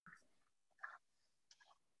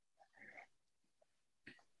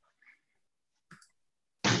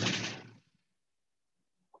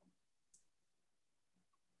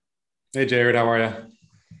Hey Jared, how are you?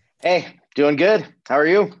 Hey, doing good. How are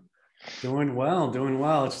you? Doing well, doing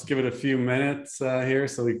well. Let's just give it a few minutes here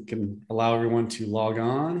so we can allow everyone to log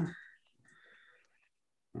on.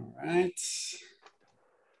 All right.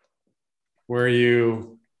 Where are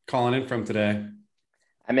you calling in from today?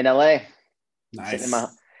 I'm in LA, sitting in my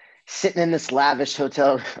Nice. sitting in this lavish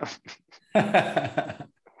hotel room.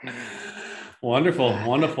 Wonderful,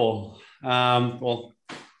 wonderful. Well,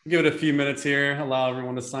 give it a few minutes here, allow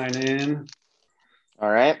everyone to sign in. All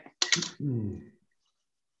right. Hmm.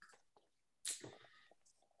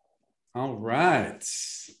 All right.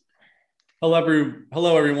 Hello,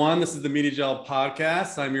 everyone. This is the Media Gel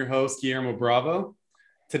Podcast. I'm your host, Guillermo Bravo.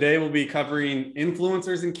 Today, we'll be covering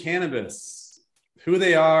influencers in cannabis, who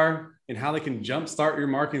they are, and how they can jumpstart your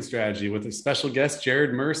marketing strategy with a special guest,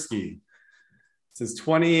 Jared Mirsky. Since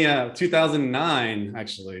 2009,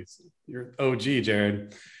 actually, you're OG,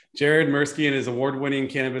 Jared. Jared Mirsky and his award-winning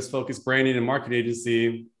cannabis-focused branding and marketing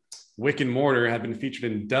agency, Wick and Mortar, have been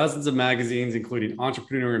featured in dozens of magazines, including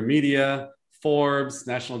Entrepreneur Media, Forbes,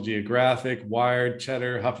 National Geographic, Wired,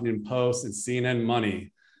 Cheddar, Huffington Post, and CNN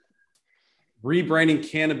Money. Rebranding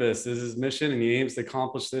cannabis is his mission, and he aims to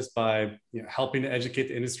accomplish this by helping to educate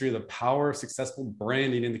the industry of the power of successful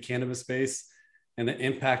branding in the cannabis space and the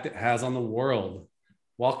impact it has on the world.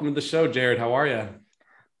 Welcome to the show, Jared. How are you?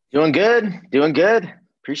 Doing good. Doing good.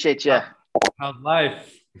 Appreciate you. How's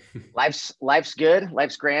life? Life's good.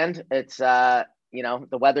 Life's grand. It's the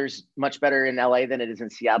weather's much better in LA than it is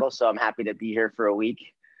in Seattle, so I'm happy to be here for a week.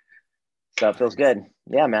 So it feels Nice. good.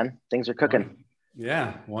 Yeah, man. Things are cooking.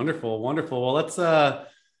 Yeah, wonderful, wonderful. Well, let's start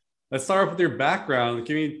off with your background.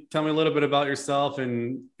 Can you tell me a little bit about yourself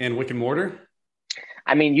and Wick and Mortar?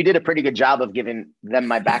 I mean, you did a pretty good job of giving them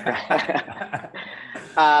my background.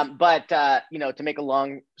 But to make a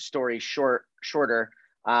long story shorter,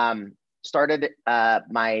 started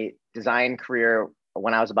my design career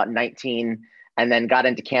when I was about 19, and then got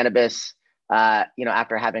into cannabis.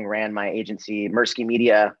 After having ran my agency Mirsky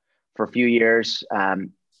Media for a few years,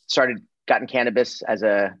 got in cannabis as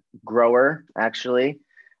a grower. Actually,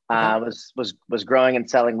 Okay. was growing and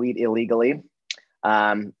selling weed illegally.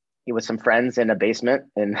 Um, with some friends in a basement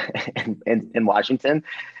in Washington,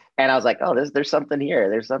 and I was like, oh, there's something here.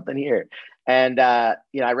 There's something here. And I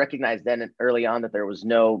recognized then early on that there was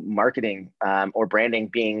no marketing or branding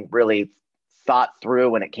being really thought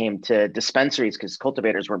through when it came to dispensaries because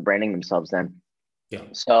cultivators weren't branding themselves then. Yeah.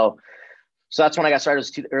 So that's when I got started.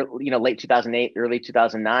 It was late 2008, early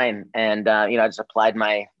 2009, and I just applied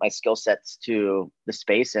my skill sets to the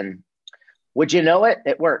space, and would you know it,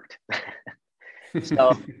 it worked.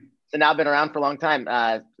 So now I've been around for a long time.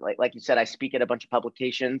 Like you said, I speak at a bunch of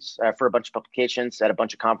publications for a bunch of publications at a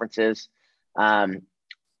bunch of conferences. I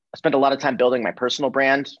spent a lot of time building my personal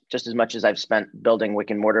brand, just as much as I've spent building Wick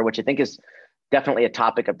and Mortar, which I think is definitely a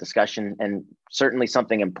topic of discussion and certainly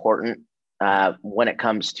something important when it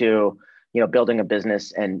comes to building a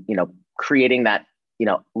business and creating that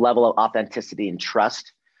level of authenticity and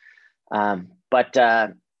trust. But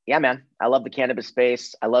yeah, man, I love the cannabis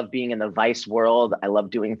space. I love being in the vice world. I love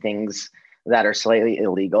doing things that are slightly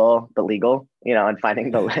illegal but legal, and finding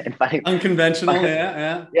the and finding, Unconventional, yeah,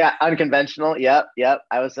 yeah. yeah, unconventional. Yep.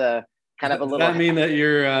 I was a kind of a Does little. that mean that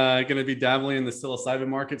you're going to be dabbling in the psilocybin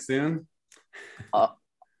market soon? Uh,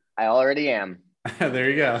 I already am. There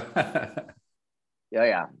you go.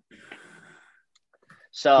 Yeah.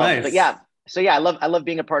 But Nice. yeah, I love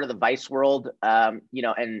being a part of the vice world.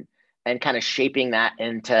 And kind of shaping that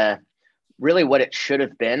into really what it should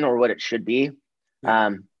have been or what it should be. Yeah.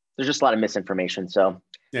 There's just a lot of misinformation. So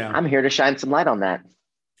Yeah. I'm here to shine some light on that.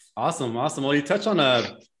 Awesome. Awesome. Well, you touch on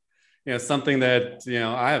something that,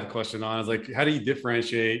 I have a question on is like, how do you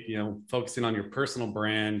differentiate, focusing on your personal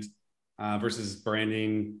brand versus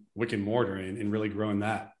branding Wick and Mortar and really growing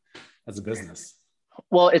that as a business?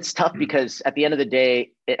 Well, it's tough because at the end of the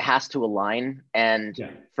day, it has to align. And Yeah.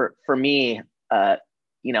 for me,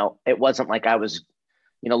 it wasn't like I was,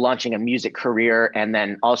 launching a music career and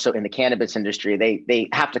then also in the cannabis industry. They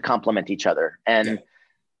have to complement each other. Yeah. And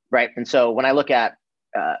right. And so when I look at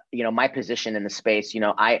my position in the space,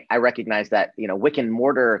 I recognize that Wick and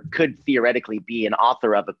Mortar could theoretically be an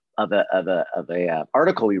author of a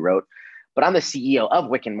article we wrote, but I'm the CEO of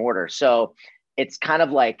Wick and Mortar, so it's kind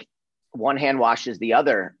of like one hand washes the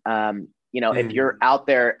other. If you're Mm. out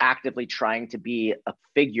there actively trying to be a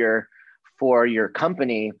figure for your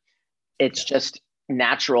company, it's Yeah. just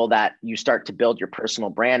natural that you start to build your personal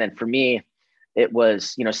brand. And for me, it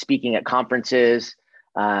was speaking at conferences,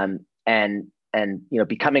 and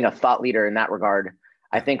becoming a thought leader in that regard.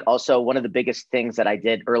 I Yeah. think also one of the biggest things that I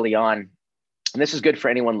did early on, and this is good for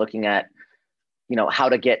anyone looking at how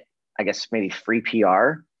to get I guess maybe free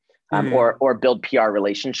PR, or build PR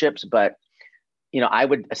relationships. But, I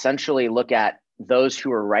would essentially look at those who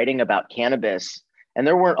were writing about cannabis, and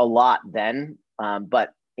there weren't a lot then,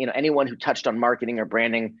 but, anyone who touched on marketing or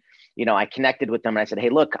branding, I connected with them and I said, hey,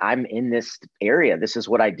 look, I'm in this area. This is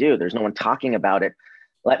what I do. There's no one talking about it.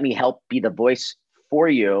 Let me help be the voice for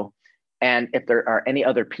you. And if there are any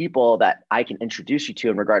other people that I can introduce you to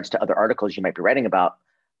in regards to other articles you might be writing about,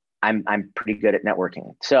 I'm pretty good at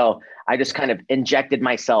networking. So I just kind of injected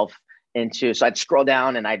myself into, so I'd scroll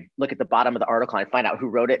down and I'd look at the bottom of the article and I'd find out who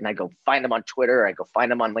wrote it, and I'd go find them on Twitter, I'd go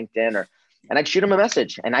find them on LinkedIn, and I'd shoot them a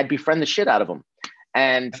message and I'd befriend the shit out of them.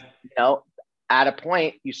 And, at a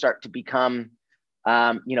point you start to become,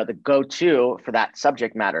 the go-to for that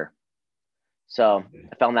subject matter. So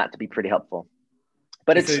I found that to be pretty helpful.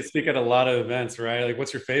 But so you speak at a lot of events, right? Like,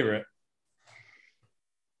 what's your favorite?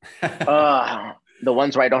 The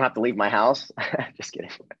ones where I don't have to leave my house. Just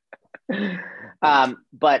kidding.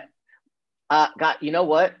 But God, you know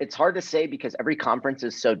what? It's hard to say because every conference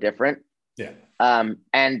is so different. Yeah.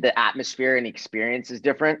 And the atmosphere and the experience is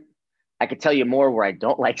different. I could tell you more where I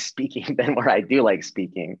don't like speaking than where I do like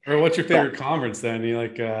speaking. Or what's your favorite conference then? You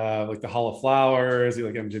like the Hall of Flowers? You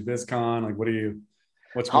like MJ BizCon? Like,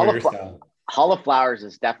 what's more your style? Hall of Flowers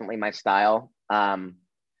is definitely my style. When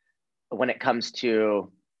it comes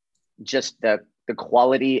to just the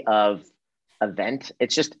quality of event,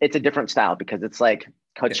 it's a different style because it's like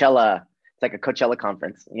Coachella. Yeah. It's like a Coachella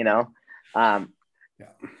conference,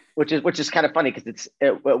 which is kind of funny because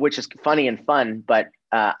which is funny and fun. But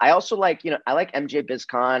I also like, I like MJ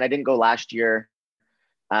BizCon. I didn't go last year.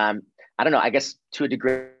 I don't know. I guess to a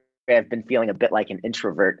degree, I've been feeling a bit like an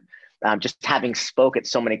introvert. Just having spoke at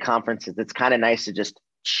so many conferences, it's kind of nice to just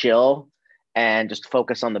chill and just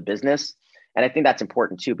focus on the business. And I think that's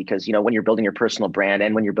important too, because, when you're building your personal brand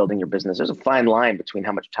and when you're building your business, there's a fine line between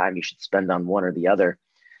how much time you should spend on one or the other.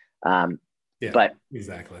 But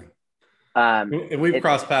exactly. We've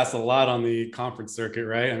crossed paths a lot on the conference circuit,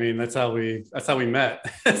 right? I mean, that's how we met.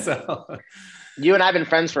 So you and I have been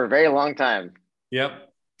friends for a very long time. Yep.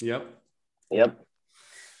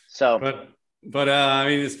 So, but I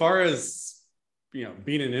mean, as far as,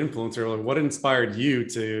 being an influencer, what inspired you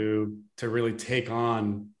to really take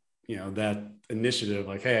on, that initiative?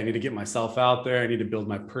 Like, hey, I need to get myself out there. I need to build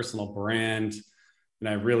my personal brand, and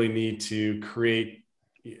I really need to create,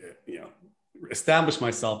 establish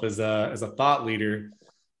myself as a thought leader.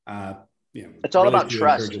 It's all really about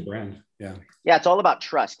trust. Your brand. Yeah, it's all about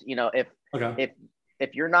trust. If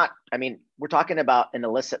you're not, I mean, we're talking about an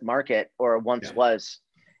illicit market, or once was,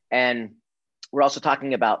 and we're also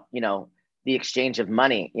talking about, the exchange of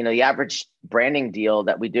money. The average branding deal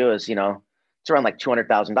that we do is, it's around like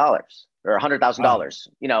 $200,000 or $100,000.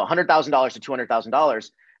 Wow. $100,000 to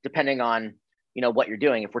 $200,000, depending on, what you're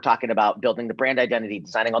doing. If we're talking about building the brand identity,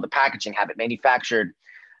 designing all the packaging, have it manufactured,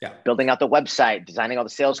 building out the website, designing all the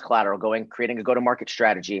sales collateral, creating a go-to-market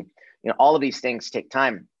strategy, all of these things take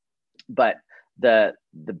time. But the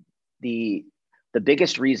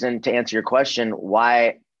biggest reason, to answer your question,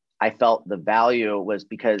 why I felt the value was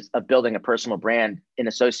because of building a personal brand in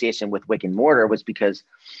association with Wick and Mortar, was because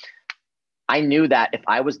I knew that if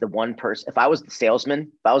I was the one person, if I was the salesman,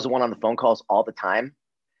 if I was the one on the phone calls all the time,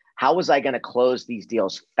 how was I going to close these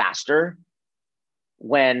deals faster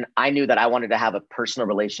when I knew that I wanted to have a personal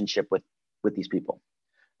relationship with these people?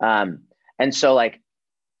 And so, like,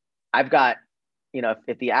 I've got,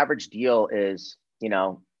 if the average deal is,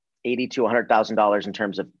 $80,000 to $100,000 in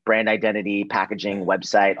terms of brand identity, packaging,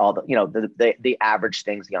 website, all the average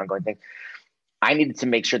things, the ongoing things, I needed to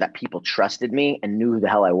make sure that people trusted me and knew who the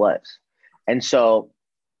hell I was. And so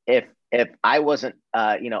if I wasn't,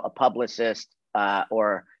 a publicist,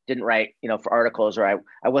 or didn't write, for articles, or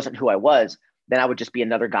I wasn't who I was, then I would just be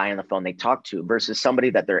another guy on the phone they talk to, versus somebody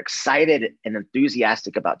that they're excited and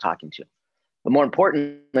enthusiastic about talking to. But more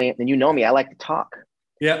importantly, and me, I like to talk.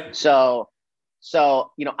 Yeah. So,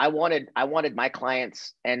 I wanted my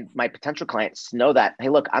clients and my potential clients to know that, hey,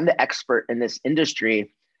 look, I'm the expert in this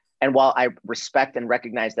industry. And while I respect and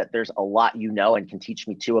recognize that there's a lot, and can teach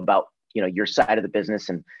me too about, your side of the business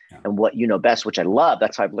and what you know best, which I love.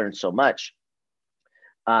 That's how I've learned so much.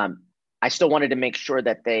 I still wanted to make sure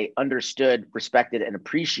that they understood, respected, and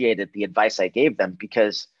appreciated the advice I gave them,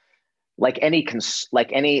 because like any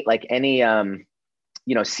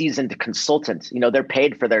seasoned consultant, they're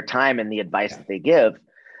paid for their time and the advice that they give.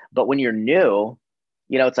 But when you're new,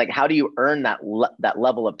 it's like, how do you earn that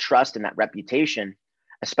level of trust and that reputation,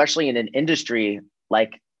 especially in an industry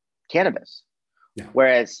like cannabis? Yeah.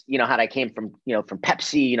 Whereas, had I came from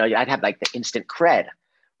Pepsi, I'd have like the instant cred,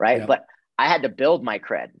 right? Yeah. But I had to build my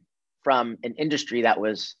cred from an industry that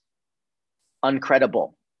was,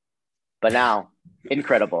 uncredible, but now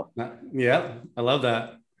incredible. Yeah, I love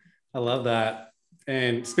that. I love that.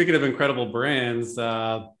 And speaking of incredible brands,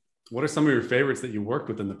 what are some of your favorites that you worked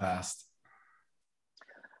with in the past?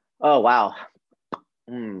 Oh, wow.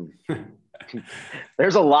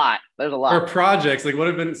 There's a lot. Or projects, like what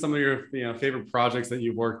have been some of your favorite projects that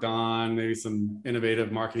you've worked on? Maybe some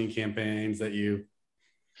innovative marketing campaigns that you.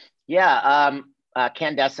 Yeah.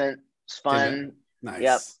 Candescent. It's fun.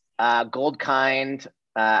 Nice. Yep. Gold Kind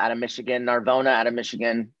out of Michigan, Narvona out of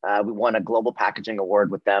Michigan. We won a global packaging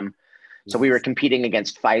award with them. So we were competing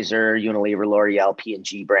against Pfizer, Unilever, L'Oreal,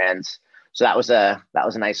 P&G brands. So that was a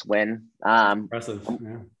nice win. Impressive.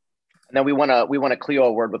 Yeah. And then we won a Clio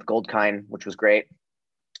award with Gold Kind, which was great.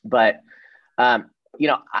 But I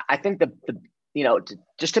think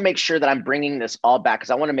just to make sure that I'm bringing this all back,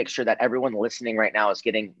 because I want to make sure that everyone listening right now is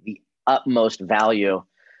getting the utmost value.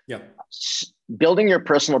 Yeah. Building your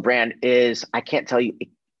personal brand is, I can't tell you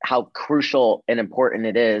how crucial and important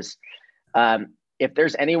it is. If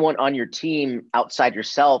there's anyone on your team outside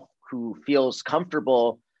yourself who feels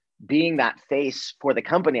comfortable being that face for the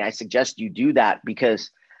company, I suggest you do that,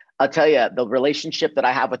 because I'll tell you, the relationship that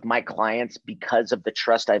I have with my clients, because of the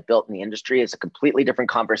trust I've built in the industry, is a completely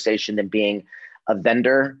different conversation than being a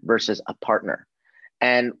vendor versus a partner.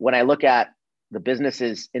 And when I look at the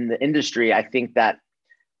businesses in the industry, I think that,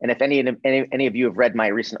 and if any of you have read my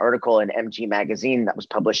recent article in MG Magazine that was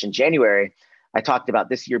published in January, I talked about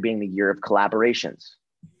this year being the year of collaborations.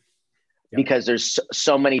 Yep. Because there's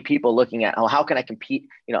so many people looking at, oh, how can I compete?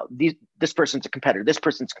 This person's a competitor. This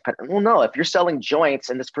person's a competitor. Well, no, if you're selling joints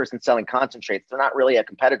and this person's selling concentrates, they're not really a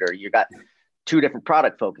competitor. You got two different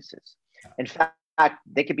product focuses. In fact,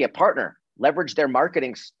 they could be a partner, leverage their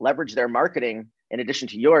marketing in addition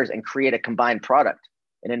to yours, and create a combined product,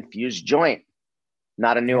 an infused joint.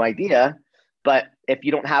 Not a new idea, but if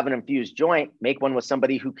you don't have an infused joint, make one with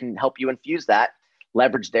somebody who can help you infuse that,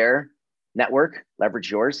 leverage their network, leverage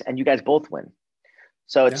yours, and you guys both win.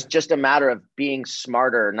 So it's just a matter of being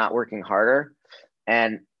smarter, not working harder,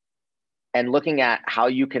 and looking at how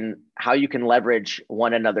you can leverage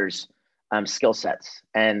one another's skill sets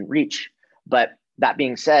and reach. But that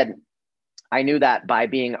being said, I knew that by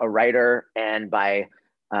being a writer and by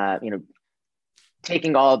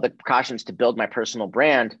taking all of the precautions to build my personal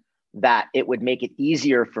brand, that it would make it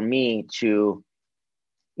easier for me to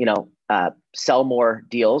sell more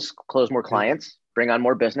deals, close more clients, bring on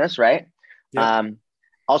more business, right? Yeah.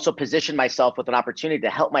 Also position myself with an opportunity to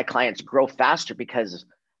help my clients grow faster, because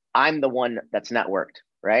I'm the one that's networked,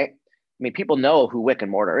 right? I mean, people know who Wick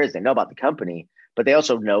and Mortar is. They know about the company, but they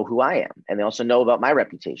also know who I am. And they also know about my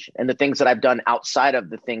reputation and the things that I've done outside of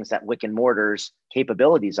the things that Wick and Mortar's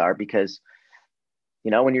capabilities are. Because,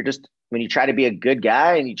 when you try to be a good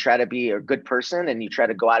guy and you try to be a good person and you try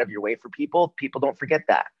to go out of your way for people don't forget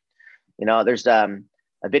that. There's a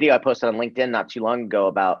video I posted on LinkedIn not too long ago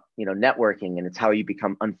about, networking, and it's how you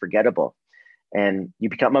become unforgettable. And you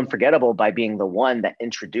become unforgettable by being the one that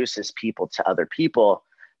introduces people to other people,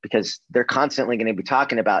 because they're constantly going to be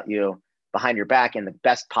talking about you behind your back in the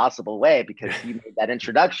best possible way, because you made that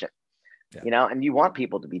introduction, and you want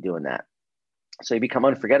people to be doing that. So you become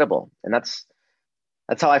unforgettable. And that's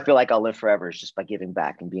how I feel like I'll live forever, is just by giving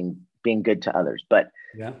back and being good to others. But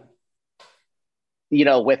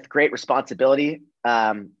with great responsibility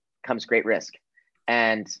comes great risk.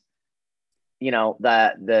 And,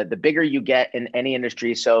 the bigger you get in any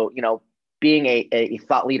industry. So, being a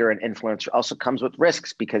thought leader and influencer also comes with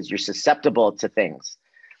risks, because you're susceptible to things.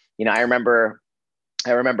 I remember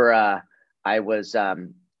I was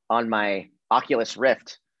on my Oculus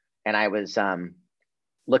Rift, and I was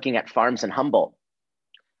looking at farms in Humboldt.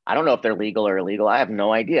 I don't know if they're legal or illegal. I have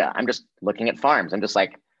no idea. I'm just looking at farms. I'm just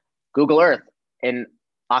like, Google Earth in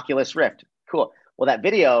Oculus Rift. Cool. Well, that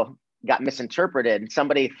video got misinterpreted.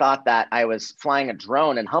 Somebody thought that I was flying a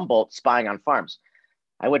drone in Humboldt spying on farms.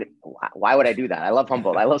 Why would I do that? I love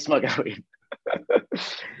Humboldt. I love smoking weed.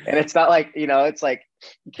 And it's not like, it's like,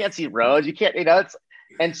 you can't see roads. You can't,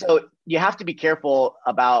 and so you have to be careful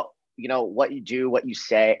about, what you do, what you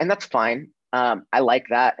say, and that's fine. I like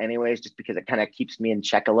that anyways, just because it kind of keeps me in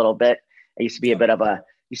check a little bit. I used to be a bit of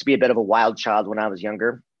a wild child when I was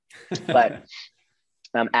younger, but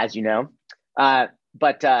as you know, at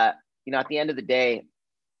the end of the day,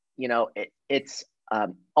 it's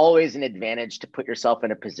always an advantage to put yourself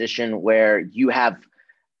in a position where you have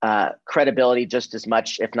credibility just as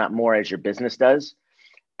much, if not more, as your business does.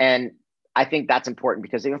 And I think that's important,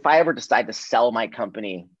 because if I ever decide to sell my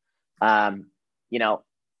company,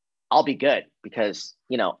 I'll be good, because,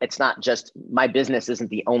 it's not just my business isn't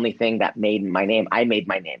the only thing that made my name. I made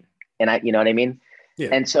my name, and you know what I mean? Yeah.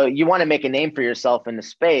 And so you want to make a name for yourself in the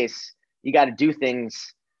space. You got to do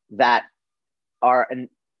things that are,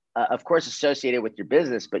 of course, associated with your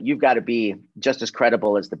business, but you've got to be just as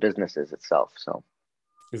credible as the business is itself. So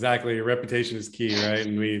exactly. Your reputation is key, right?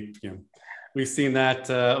 And we've seen that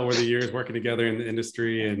over the years working together in the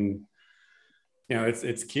industry, and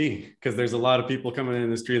it's key because there's a lot of people coming in the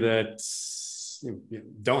industry that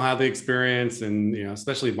don't have the experience, and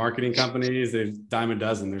especially marketing companies, they're dime a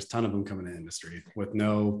dozen. There's a ton of them coming in the industry with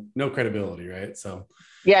no credibility, right? So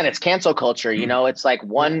yeah, and it's cancel culture. It's like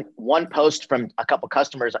one post from a couple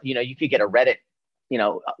customers. You could get a Reddit.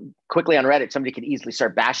 Quickly on Reddit, somebody could easily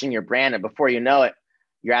start bashing your brand, and before you know it,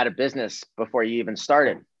 you're out of business before you even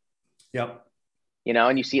started. Yep.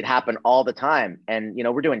 And you see it happen all the time. And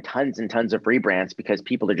we're doing tons and tons of rebrands because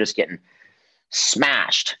people are just getting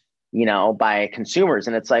smashed, by consumers.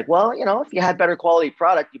 And it's like, well, if you had better quality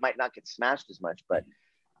product, you might not get smashed as much. But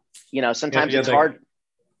sometimes it's hard.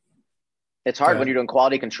 It's hard when you're doing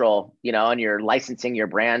quality control, and you're licensing your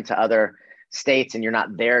brand to other states, and you're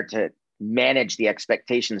not there to manage the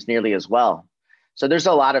expectations nearly as well. So there's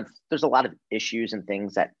a lot of issues and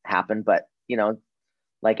things that happen, but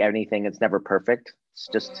like anything, it's never perfect. It's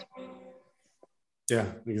just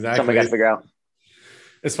exactly something I got to figure out.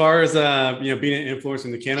 As far as being an influencer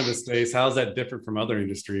in the cannabis space, how is that different from other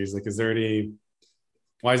industries? Like,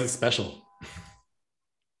 why is it special?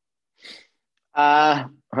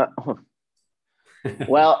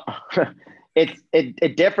 Well,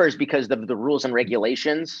 it differs because of the rules and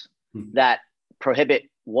regulations that prohibit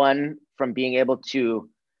one from being able to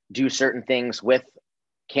do certain things with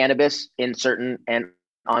cannabis in certain and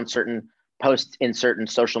on certain posts in certain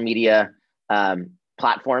social media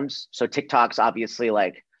platforms. So TikTok's obviously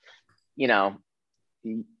like,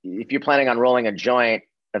 if you're planning on rolling a joint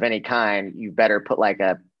of any kind, you better put like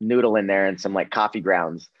a noodle in there and some like coffee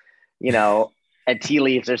grounds, and tea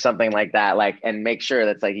leaves or something like that. And make sure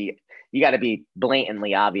that's like, you got to be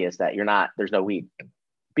blatantly obvious that there's no weed,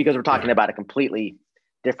 because we're talking about a completely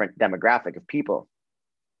different demographic of people.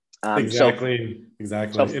 Exactly.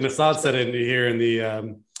 And Assad said it here in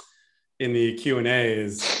the Q&A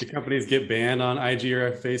is, do companies get banned on IG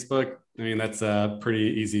or Facebook? I mean, that's a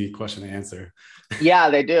pretty easy question to answer.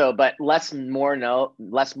 Yeah, they do, but less more now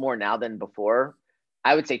than before.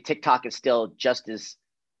 I would say TikTok is still just as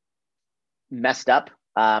messed up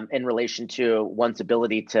in relation to one's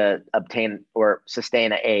ability to obtain or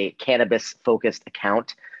sustain a cannabis focused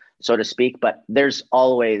account, so to speak. But there's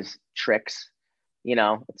always tricks.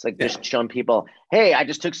 It's like just showing people, hey, I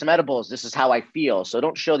just took some edibles. This is how I feel. So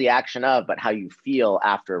don't show the action of, but how you feel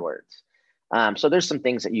afterwards. So there's some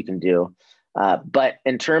things that you can do. But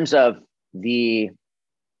in terms of in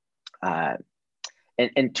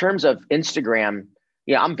terms of Instagram,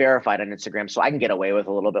 I'm verified on Instagram, so I can get away with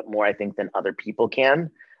a little bit more, I think, than other people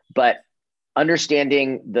can. But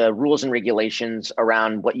understanding the rules and regulations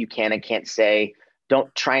around what you can and can't say,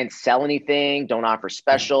 don't try and sell anything. Don't offer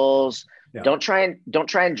specials. Yeah. Don't try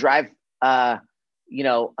and drive,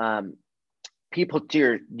 people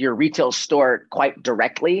to your retail store quite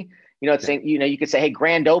directly. It's saying, you could say, hey,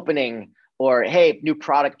 grand opening, or hey, new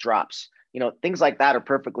product drops. Things like that are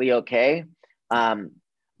perfectly okay.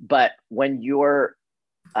 But when you're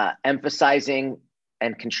emphasizing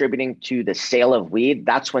and contributing to the sale of weed,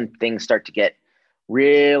 that's when things start to get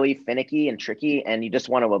really finicky and tricky, and you just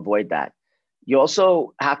want to avoid that. You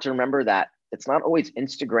also have to remember that it's not always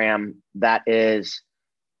Instagram that is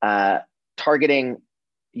targeting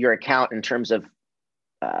your account in terms of,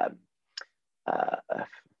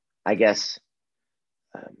 I guess,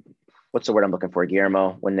 what's the word I'm looking for,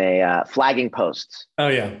 Guillermo? When they flagging posts. Oh,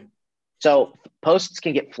 yeah. So posts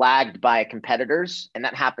can get flagged by competitors, and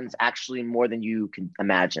that happens actually more than you can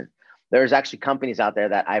imagine. There's actually companies out there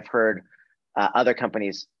that I've heard other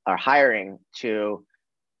companies are hiring to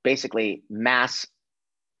basically mass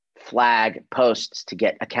flag posts to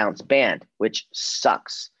get accounts banned, which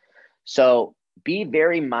sucks. So be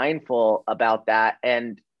very mindful about that.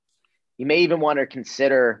 And you may even want to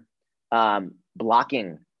consider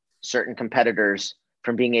blocking certain competitors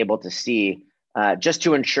from being able to see, just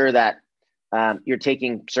to ensure that you're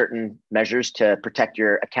taking certain measures to protect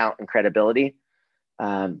your account and credibility.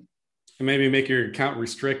 And maybe make your account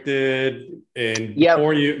restricted, and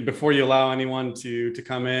before you allow anyone to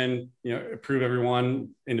come in, approve everyone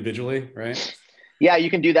individually, right? Yeah,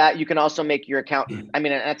 you can do that. You can also make your account, I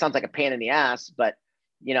mean, that sounds like a pain in the ass, but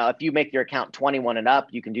if you make your account 21 and up,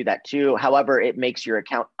 you can do that too. However, it makes your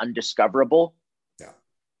account undiscoverable. Yeah.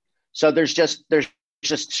 So there's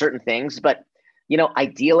just certain things, but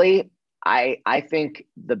ideally, I think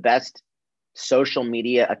the best social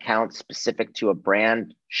media account specific to a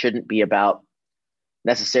brand shouldn't be about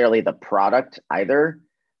necessarily the product either.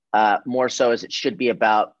 More so as it should be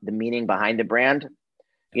about the meaning behind the brand.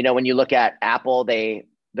 You know, when you look at Apple,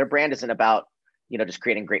 their brand isn't about, you know, just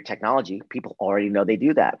creating great technology. People already know they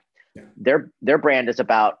do that. Yeah. Their brand is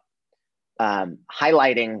about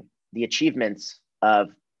highlighting the achievements of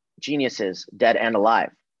geniuses, dead and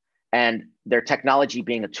alive, and their technology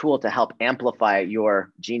being a tool to help amplify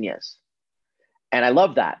your genius. And I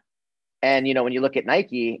love that. And, you know, when you look at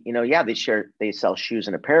Nike, you know, yeah, they sell shoes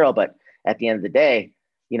and apparel, but at the end of the day,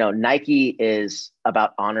 you know, Nike is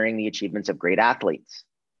about honoring the achievements of great athletes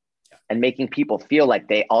and making people feel like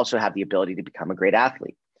they also have the ability to become a great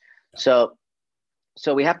athlete. So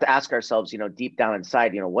we have to ask ourselves, you know, deep down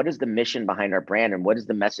inside, you know, what is the mission behind our brand and what is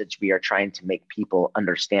the message we are trying to make people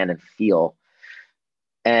understand and feel?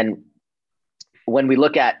 And when we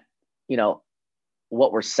look at, you know,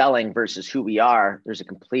 what we're selling versus who we are, there's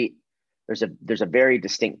a very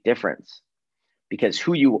distinct difference, because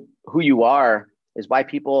who you are is why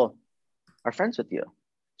people are friends with you.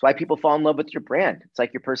 It's why people fall in love with your brand. It's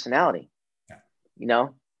like your personality. Yeah. You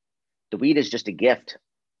know, the weed is just a gift.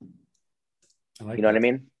 You know what I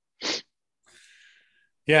mean?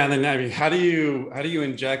 Yeah. And then, I mean, how do you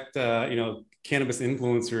inject, you know, cannabis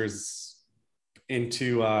influencers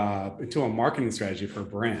into a marketing strategy for a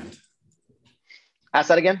brand? Ask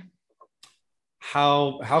that again.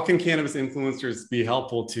 How can cannabis influencers be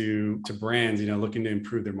helpful to brands, you know, looking to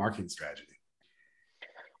improve their marketing strategy?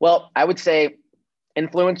 Well, I would say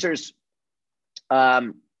influencers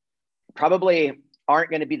probably aren't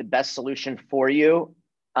going to be the best solution for you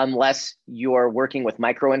unless you're working with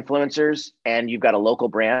micro influencers and you've got a local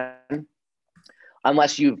brand,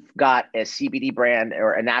 unless you've got a CBD brand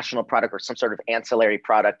or a national product or some sort of ancillary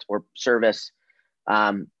product or service.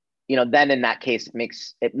 You know, then in that case,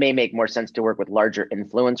 it may make more sense to work with larger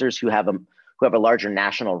influencers who have a larger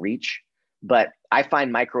national reach. But I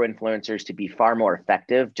find micro influencers to be far more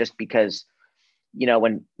effective, just because, you know,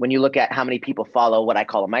 when you look at how many people follow what I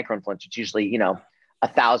call a micro influencer, it's usually, you know,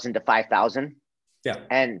 1,000 to 5,000. Yeah.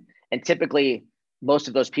 And typically most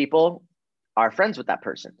of those people are friends with that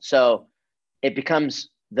person. So it becomes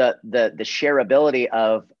the shareability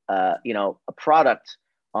of, you know, a product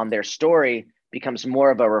on their story becomes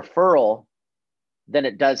more of a referral than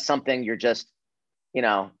it does something you're just, you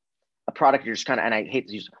know, a product you're just kind of, and I hate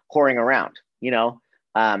to use whoring around, you know,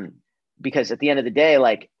 because at the end of the day,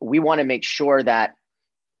 like, we want to make sure that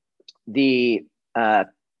the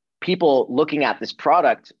people looking at this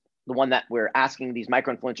product, the one that we're asking these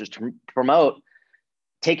micro influencers to promote,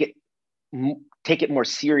 take it more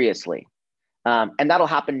seriously. And that'll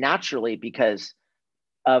happen naturally because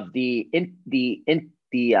of the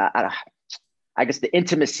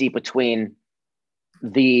intimacy between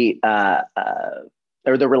the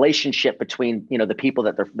relationship between, you know, the people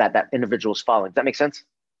that individual is following. Does that make sense?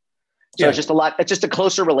 So yeah. It's just a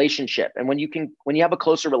closer relationship. And when you have a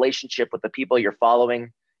closer relationship with the people you're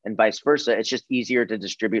following and vice versa, it's just easier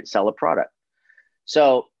to sell a product.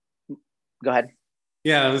 So go ahead.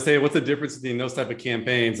 Yeah, I was gonna say, what's the difference between those type of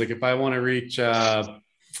campaigns? Like, if I want to reach, I'm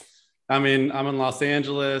in Los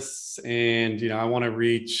Angeles, and, you know, I want to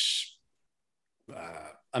reach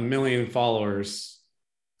 1 million followers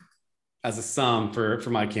as a sum for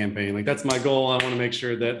my campaign. Like, that's my goal. I want to make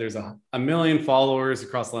sure that there's a 1 million followers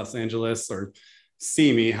across Los Angeles or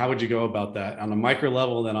see me. How would you go about that on a micro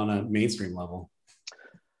level, then on a mainstream level?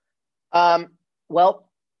 Well,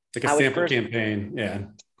 like a sample campaign. Yeah.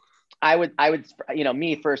 I would, you know,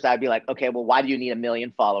 me first, I'd be like, okay, well, why do you need 1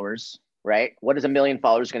 million followers, right? What is 1 million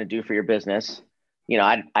followers going to do for your business? You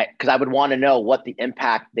know, because I would want to know what the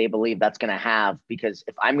impact they believe that's going to have. Because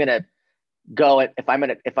if I'm going to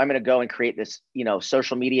go and create this, you know,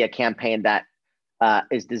 social media campaign that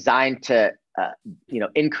is designed to, you know,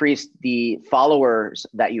 increase the followers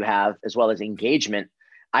that you have as well as engagement,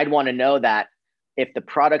 I'd want to know that if the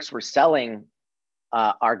products we're selling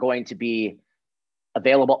are going to be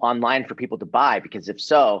available online for people to buy. Because if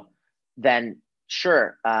so, then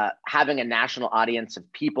sure, having a national audience of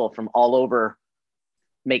people from all over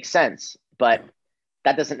makes sense, but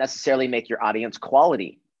that doesn't necessarily make your audience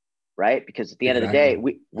quality, right? Because at the end of the day,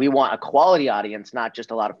 we want a quality audience, not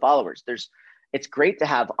just a lot of followers. It's great to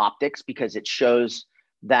have optics because it shows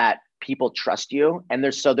that people trust you, and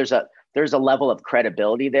there's a level of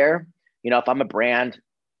credibility there. You know, if I'm a brand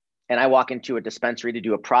and I walk into a dispensary to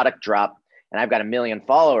do a product drop and I've got 1 million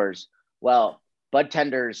followers, well, bud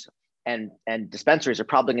tenders and dispensaries are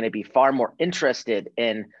probably going to be far more interested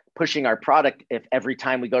in pushing our product if every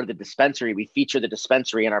time we go to the dispensary, we feature the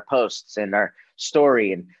dispensary in our posts and our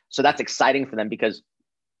story. And so that's exciting for them because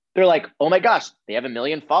they're like, oh my gosh, they have 1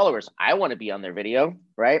 million followers. I want to be on their video,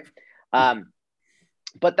 right?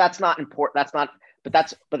 but that's not important.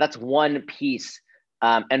 That's one piece.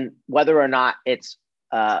 And whether or not it's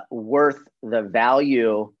worth the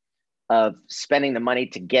value of spending the money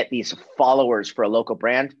to get these followers for a local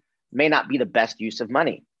brand may not be the best use of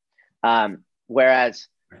money. Whereas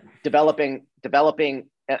developing,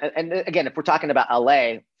 and again, if we're talking about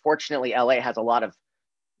LA, fortunately, LA has a lot of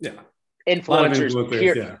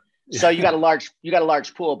influencers. Yeah. So you got a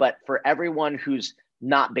large pool, but for everyone who's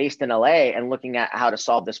not based in LA and looking at how to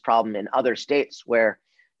solve this problem in other states where,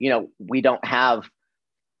 we don't have,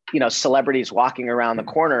 celebrities walking around the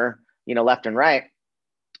corner, left and right,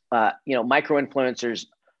 micro influencers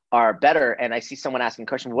are better. And I see someone asking a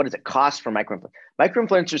question, what does it cost for micro influencers? Micro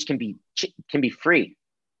influencers can be free.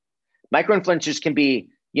 Micro influencers can be,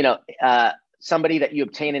 somebody that you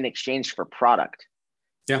obtain in exchange for product.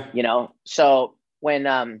 Yeah. So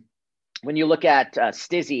when you look at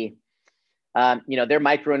Stizzy, their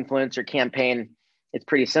micro influencer campaign, it's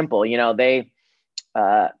pretty simple. They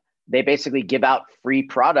basically give out free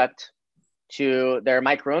product to their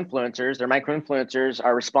micro influencers. Their micro influencers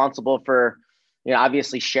are responsible for,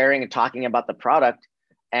 obviously sharing and talking about the product.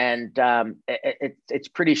 And it's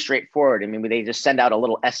pretty straightforward. I mean, they just send out a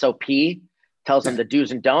little SOP, tells them the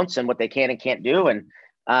do's and don'ts and what they can and can't do. And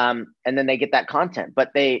then they get that content,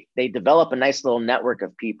 but they develop a nice little network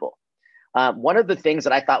of people. One of the things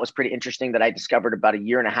that I thought was pretty interesting that I discovered about a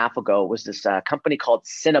year and a half ago was this company called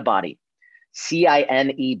Cinebody,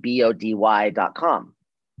 CINEBODY.com.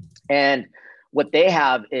 And what they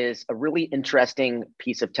have is a really interesting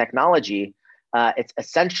piece of technology. It's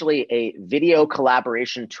essentially a video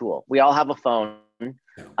collaboration tool. We all have a phone,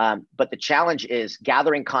 but the challenge is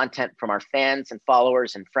gathering content from our fans and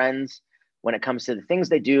followers and friends when it comes to the things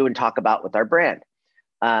they do and talk about with our brand.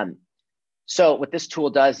 So what this tool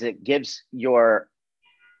does, it gives your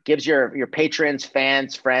patrons,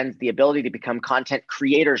 fans, friends, the ability to become content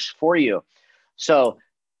creators for you. So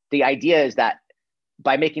the idea is that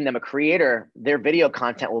by making them a creator, their video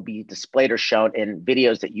content will be displayed or shown in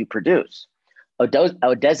videos that you produce.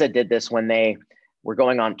 Odessa did this when they were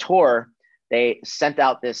going on tour. They sent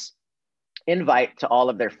out this invite to all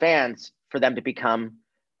of their fans for them to become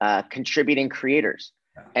contributing creators.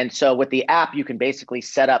 And so with the app, you can basically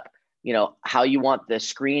set up, how you want the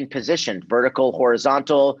screen positioned, vertical,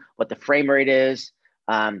 horizontal, what the frame rate is.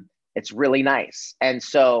 It's really nice. And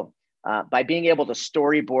so by being able to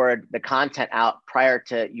storyboard the content out prior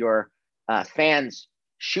to your fans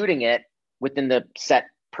shooting it within the set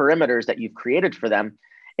perimeters that you've created for them,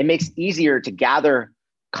 it makes it easier to gather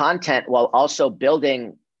content while also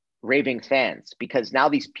building raving fans, because now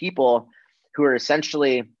these people who are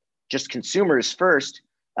essentially just consumers first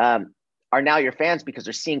are now your fans because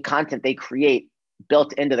they're seeing content they create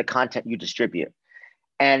built into the content you distribute.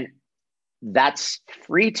 And that's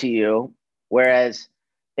free to you, whereas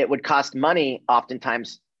it would cost money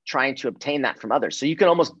oftentimes trying to obtain that from others. So you can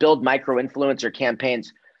almost build micro influencer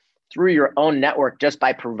campaigns through your own network just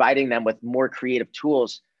by providing them with more creative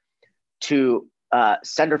tools to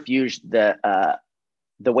centrifuge the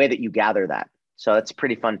way that you gather that. So it's a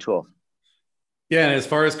pretty fun tool. Yeah, and as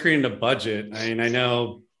far as creating a budget, I mean, I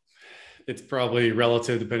know it's probably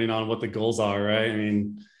relative depending on what the goals are, right? I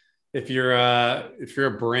mean, if you're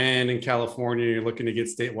a brand in California, you're looking to get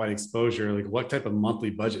statewide exposure, like what type of monthly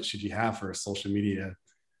budget should you have for a social media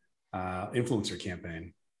influencer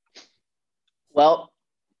campaign? Well,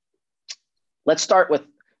 let's start with,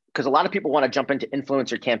 because a lot of people want to jump into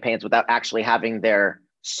influencer campaigns without actually having their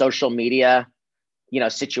social media,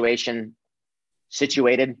 situation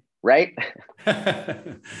situated, right?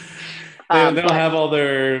 They don't have all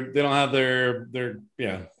their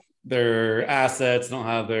assets, don't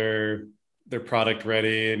have their product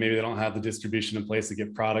ready. Maybe they don't have the distribution in place to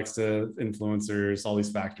get products to influencers, all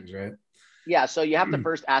these factors, right? Yeah. So you have to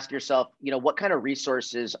first ask yourself, what kind of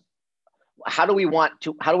resources, how do we want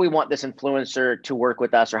this influencer to work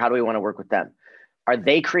with us, or how do we want to work with them? Are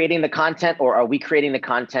they creating the content, or are we creating the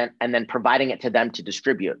content and then providing it to them to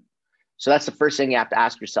distribute? So that's the first thing you have to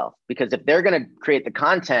ask yourself, because if they're going to create the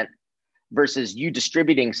content versus you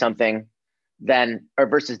distributing something, or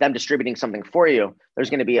versus them distributing something for you,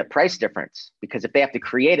 there's going to be a price difference, because if they have to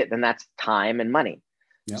create it, then that's time and money.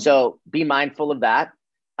 Yeah. So be mindful of that.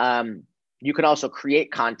 You can also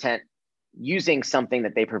create content using something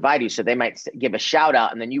that they provide you. So they might give a shout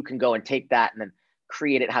out, and then you can go and take that and then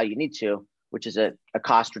create it how you need to, which is a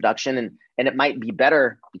cost reduction. And it might be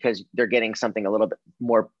better because they're getting something a little bit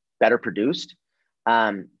more better produced.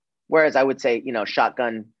 Whereas I would say,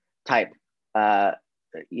 shotgun type,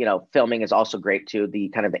 filming is also great too. The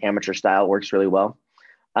kind of the amateur style works really well.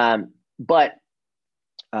 But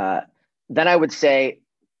then I would say,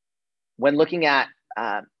 when looking at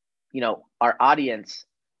our audience,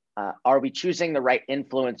 are we choosing the right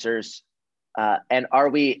influencers? And are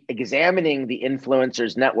we examining the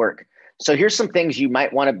influencers network? So here's some things you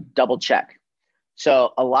might want to double check.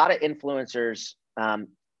 So a lot of influencers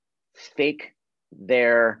fake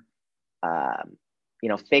their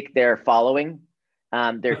following.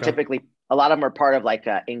 They're typically, a lot of them are part of like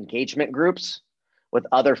engagement groups with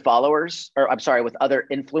other followers, or I'm sorry, with other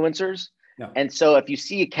influencers. Yeah. And so if you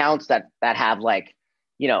see accounts that have like,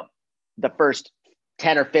 the first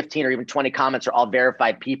 10 or 15 or even 20 comments are all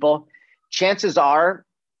verified people, chances are,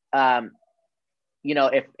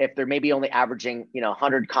 if they're maybe only averaging,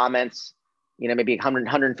 100 comments, maybe 100,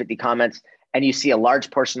 150 comments, and you see a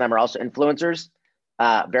large portion of them are also influencers,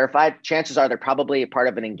 verified, chances are they're probably a part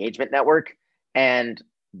of an engagement network. And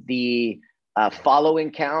the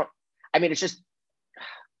following count, I mean, it's just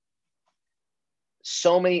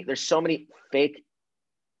there's so many fake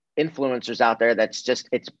influencers out there that's just,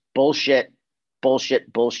 it's bullshit.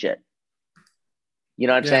 You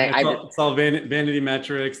know what I'm saying? It's all vanity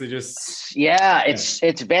metrics. They just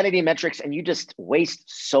it's vanity metrics, and you just waste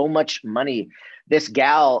so much money. This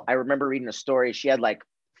gal, I remember reading a story. She had like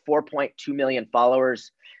 4.2 million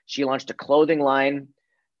followers. She launched a clothing line.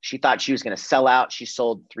 She thought she was going to sell out. She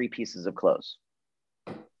sold 3 pieces of clothes.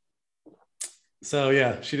 So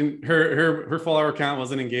yeah, she didn't. Her follower count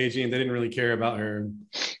wasn't engaging. They didn't really care about her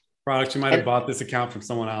product. She might have bought this account from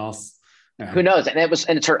someone else. Yeah. Who knows? And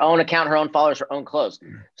it's her own account, her own followers, her own clothes.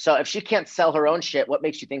 So if she can't sell her own shit, what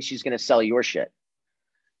makes you think she's going to sell your shit?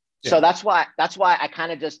 Yeah. So that's why I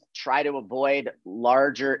kind of just try to avoid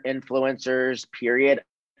larger influencers, period,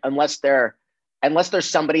 unless there's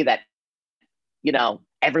somebody that,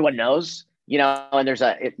 everyone knows, and there's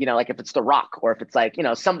like if it's The Rock, or if it's like,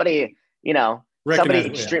 somebody,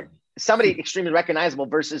 somebody extremely recognizable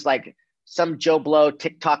versus like some Joe Blow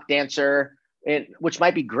TikTok dancer, which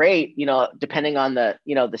might be great, depending on the,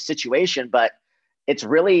 the situation, but it's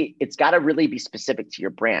got to really be specific to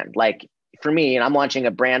your brand. Like for me, and I'm launching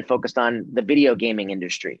a brand focused on the video gaming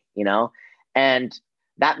industry, and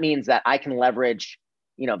that means that I can leverage,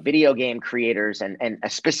 video game creators and a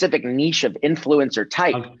specific niche of influencer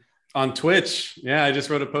type. On Twitch. Yeah. I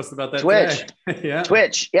just wrote a post about that. Twitch. Today. Yeah.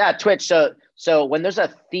 Twitch. Yeah. Twitch. So when there's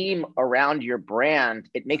a theme around your brand,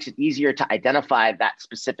 it makes it easier to identify that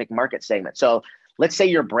specific market segment. So let's say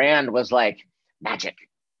your brand was like magic,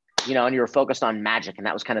 and you were focused on magic, and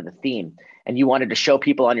that was kind of the theme. And you wanted to show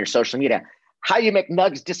people on your social media how you make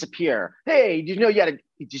nugs disappear. Hey, did you know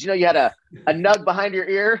you had a nug behind your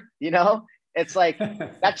ear? It's like,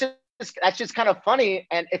 that's just kind of funny.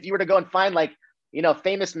 And if you were to go and find like,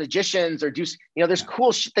 famous magicians or do, there's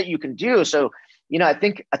cool shit that you can do. So, I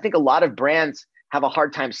think a lot of brands have a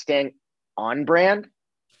hard time staying on brand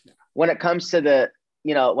when it comes to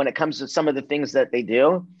some of the things that they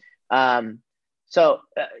do.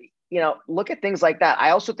 Look at things like that. I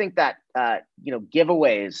also think that,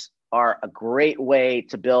 giveaways are a great way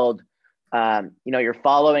to build, your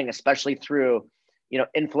following, especially through,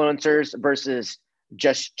 influencers versus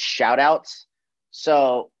just shout outs.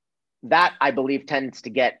 So that, I believe, tends to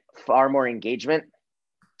get far more engagement.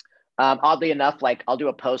 Oddly enough, like I'll do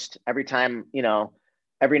a post every time,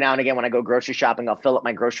 every now and again when I go grocery shopping, I'll fill up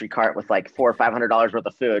my grocery cart with like $400 or $500 worth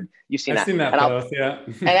of food. You've seen that. I've seen that post, yeah.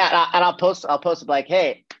 and I'll post it like,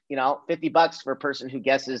 hey, $50 for a person who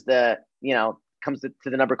guesses comes to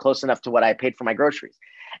the number close enough to what I paid for my groceries.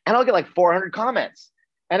 And I'll get like 400 comments.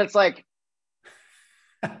 And it's like,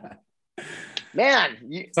 man,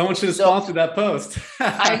 someone should have sponsored that post.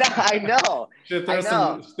 I know. Should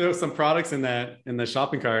throw some products in the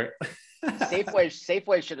shopping cart.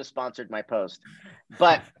 Safeway should have sponsored my post.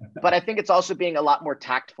 But I think it's also being a lot more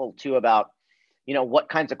tactful too about, what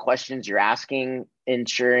kinds of questions you're asking,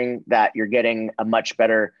 ensuring that you're getting a much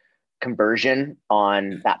better conversion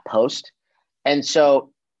on that post. And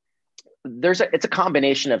so it's a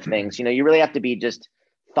combination of things. You really have to be just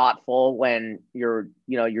thoughtful when you're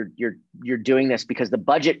doing this, because the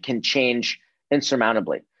budget can change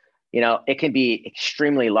insurmountably. It can be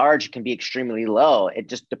extremely large, it can be extremely low. It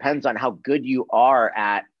just depends on how good you are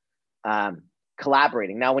at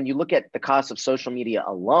collaborating. Now, when you look at the cost of social media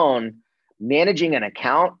alone, managing an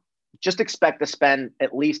account, just expect to spend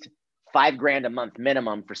at least $5,000 a month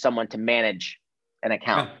minimum for someone to manage an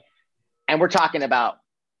account. Yeah. And we're talking about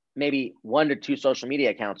maybe 1 to 2 social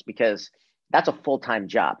media accounts, because that's a full-time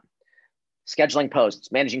job. Scheduling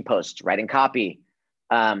posts, managing posts, writing copy,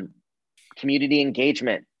 community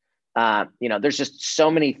engagement. There's just so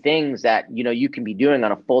many things that, you can be doing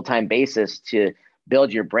on a full-time basis to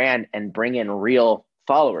build your brand and bring in real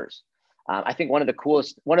followers. I think one of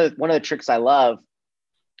the tricks I love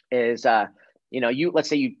is let's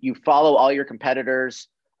say you follow all your competitors,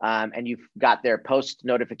 and you've got their post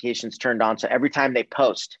notifications turned on. So every time they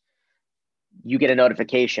post, you get a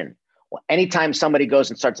notification. Well, anytime somebody goes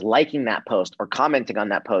and starts liking that post or commenting on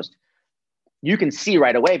that post, you can see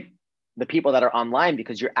right away the people that are online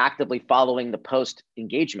because you're actively following the post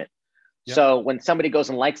engagement. Yep. So when somebody goes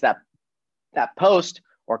and likes that post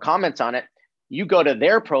or comments on it, you go to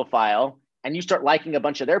their profile and you start liking a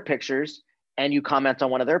bunch of their pictures and you comment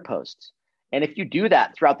on one of their posts. And if you do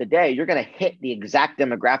that throughout the day, you're going to hit the exact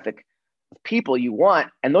demographic of people you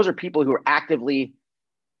want. And those are people who are actively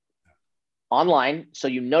online. So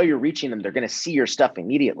you're reaching them. They're going to see your stuff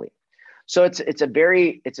immediately. So it's a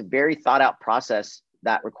very thought out process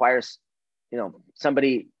that requires,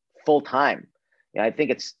 somebody full time. I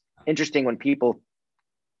think it's interesting when people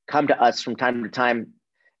come to us from time to time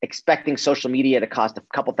expecting social media to cost a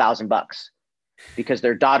couple $1,000 because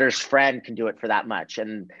their daughter's friend can do it for that much.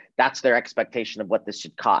 And that's their expectation of what this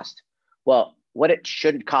should cost. Well, what it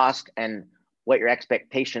should cost and what your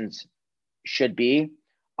expectations should be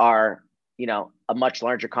are, a much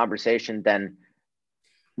larger conversation than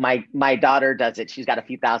my daughter does it. She's got a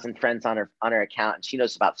few thousand friends on her account and she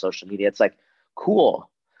knows about social media. It's like, cool.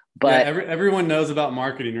 But everyone knows about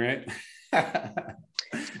marketing, right?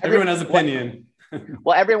 Everyone has opinion.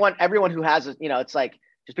 Well, everyone who has, it's like,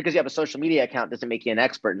 just because you have a social media account doesn't make you an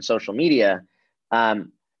expert in social media.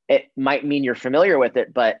 It might mean you're familiar with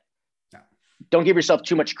it, but don't give yourself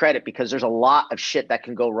too much credit because there's a lot of shit that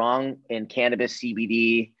can go wrong in cannabis,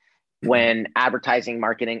 CBD, when advertising,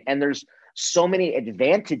 marketing, and there's so many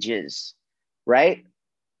advantages, right?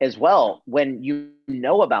 As well, when you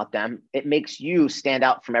know about them, it makes you stand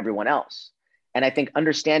out from everyone else. And I think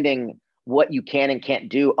understanding what you can and can't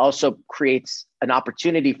do also creates an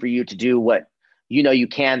opportunity for you to do what you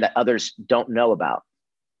can that others don't know about.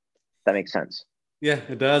 That makes sense. Yeah,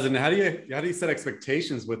 it does. And how do you set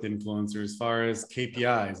expectations with influencers as far as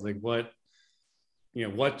KPIs? Like what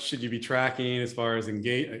should you be tracking as far as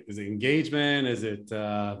is it engagement? Is it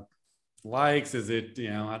likes? Is it,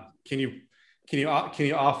 can you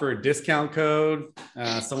offer a discount code?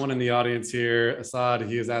 Someone in the audience here, Assad,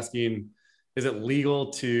 he was asking, is it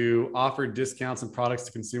legal to offer discounts and products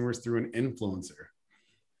to consumers through an influencer?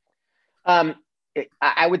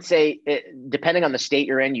 I would say depending on the state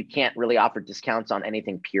you're in, you can't really offer discounts on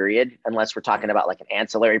anything, period, unless we're talking about like an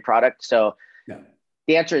ancillary product. So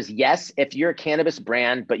the answer is yes. If you're a cannabis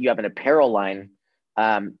brand, but you have an apparel line,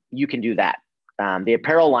 you can do that. The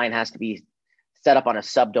apparel line has to be set up on a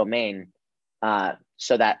subdomain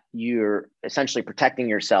so that you're essentially protecting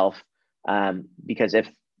yourself. Because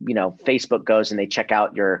if, Facebook goes and they check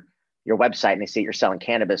out your website and they see you're selling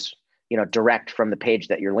cannabis, direct from the page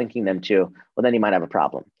that you're linking them to, well, then you might have a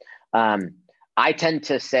problem. I tend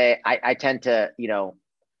to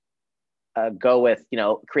go with,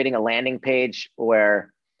 creating a landing page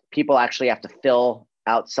where people actually have to fill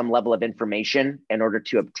out some level of information in order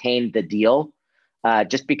to obtain the deal.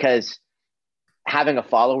 Just because having a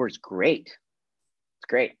follower is great. It's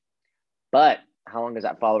great. But how long is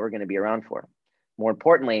that follower going to be around for? More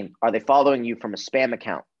importantly, are they following you from a spam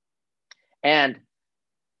account? And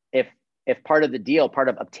if part of the deal, part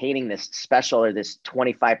of obtaining this special or this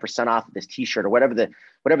 25% off of this t-shirt or whatever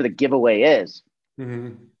the giveaway is,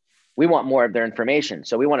 we want more of their information.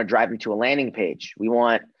 So we want to drive them to a landing page. We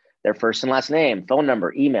want their first and last name, phone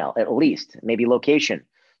number, email, at least, maybe location,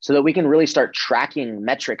 so that we can really start tracking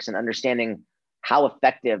metrics and understanding how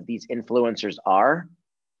effective these influencers are.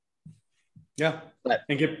 Yeah.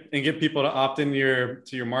 And get people to opt in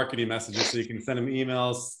to your marketing messages so you can send them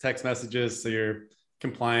emails, text messages, so you're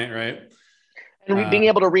compliant, right? And being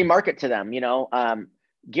able to remarket to them,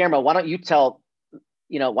 Guillermo, why don't you tell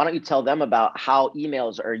them about how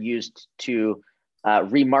emails are used to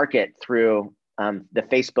remarket through the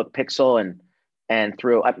Facebook pixel and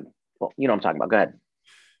through, what I'm talking about. Go ahead.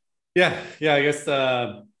 Yeah. I guess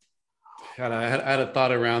I had a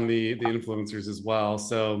thought around the influencers as well.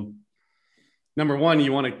 So number one,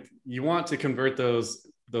 you want to convert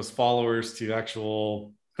those followers to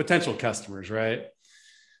actual potential customers, right?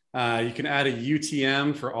 You can add a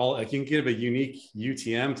UTM for all. You can give a unique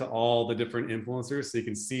UTM to all the different influencers, so you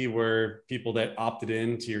can see where people that opted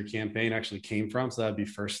into your campaign actually came from. So that'd be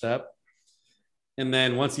first step. And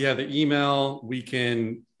then once you have the email, we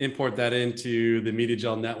can import that into the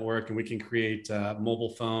MediaGel network, and we can create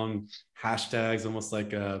mobile phone hashtags, almost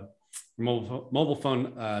like a mobile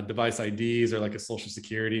phone device IDs, or like a social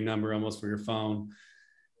security number almost for your phone.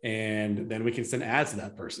 And then we can send ads to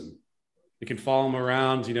that person. You can follow them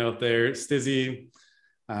around, if they're Stizzy,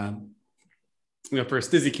 for a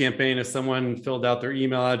Stizzy campaign, if someone filled out their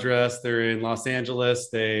email address, they're in Los Angeles,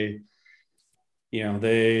 they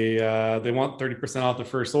They want 30% off the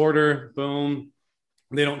first order. Boom.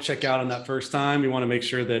 They don't check out on that first time. We want to make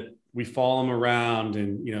sure that we follow them around,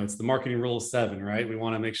 and it's the marketing rule of 7, right? We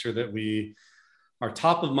want to make sure that we are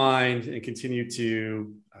top of mind and continue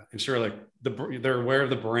to ensure like they're aware of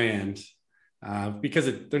the brand,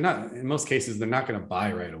 because they're not, in most cases, they're not going to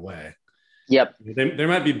buy right away. Yep. They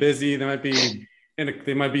might be busy. They might be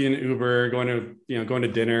they might be in Uber going to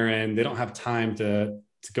dinner, and they don't have time to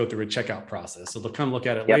go through a checkout process. So they'll come look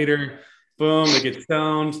at it later. Boom, they get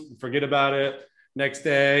stoned, forget about it. Next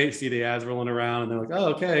day, see the ads rolling around, and they're like, "Oh,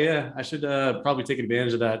 okay, yeah, I should probably take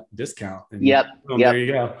advantage of that discount." And boom, there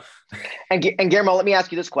you go. And Guillermo, let me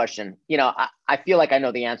ask you this question. I feel like I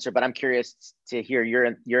know the answer, but I'm curious to hear your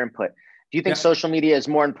input. Do you think social media is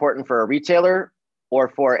more important for a retailer or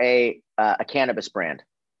for a cannabis brand?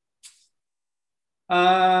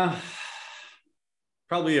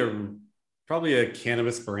 Probably a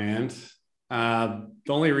cannabis brand. The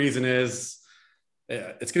only reason is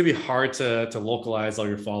it's going to be hard to localize all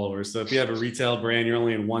your followers. So if you have a retail brand, you're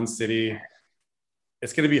only in one city,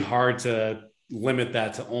 it's going to be hard to limit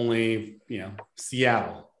that to only,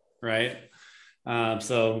 Seattle. Right.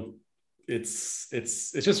 So it's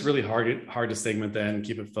just really hard to segment that and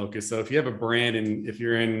keep it focused. So if you have a brand, and if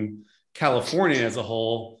you're in California as a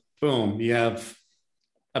whole, boom, you have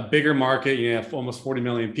a bigger market, you have almost 40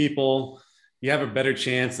 million people, you have a better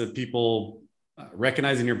chance of people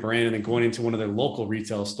recognizing your brand and then going into one of their local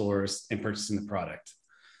retail stores and purchasing the product.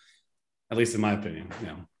 At least in my opinion.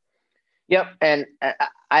 Yep. And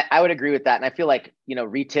I would agree with that. And I feel like,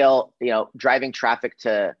 retail, driving traffic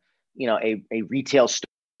to, a retail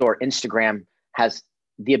store, Instagram has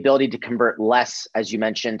the ability to convert less, as you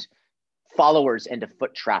mentioned, followers into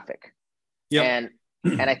foot traffic. Yep.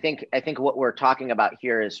 And I think what we're talking about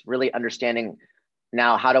here is really understanding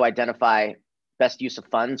now how to identify best use of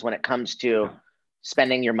funds when it comes to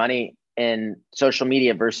spending your money in social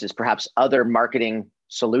media versus perhaps other marketing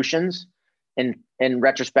solutions, in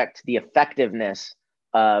retrospect to the effectiveness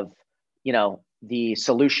of, the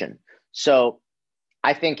solution. So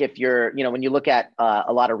I think if you're, when you look at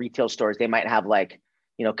a lot of retail stores, they might have like,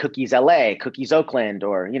 Cookies LA, Cookies Oakland,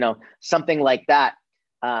 or, something like that,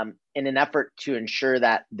 in an effort to ensure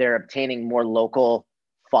that they're obtaining more local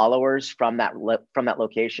followers from that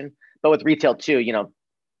location. But with retail too,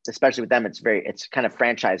 especially with them, it's kind of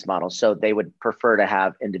franchise model. So they would prefer to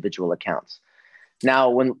have individual accounts. Now,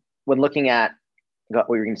 when looking at what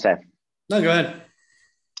were you going to say? No, go ahead.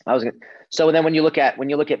 So then when you look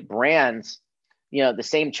at brands, the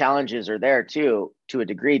same challenges are there too, to a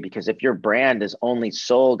degree, because if your brand is only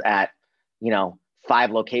sold at,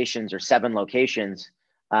 5 locations or 7 locations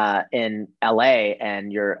in LA,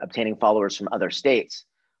 and you're obtaining followers from other states,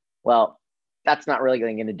 well, that's not really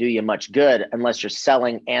going to do you much good unless you're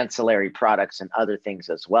selling ancillary products and other things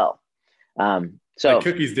as well. So like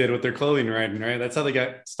Cookies did with their clothing line, right? That's how they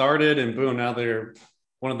got started, and boom, now they're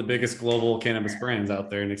one of the biggest global cannabis brands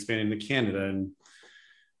out there and expanding to Canada. And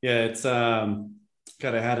yeah, it's God,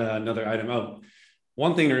 I had another item. Oh,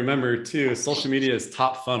 one thing to remember too is social media is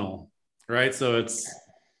top funnel, right? So it's,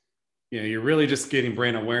 you're really just getting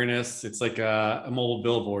brand awareness. It's like a mobile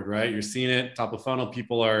billboard, right? You're seeing it top of funnel.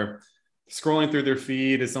 People are scrolling through their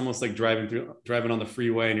feed. It's almost like driving on the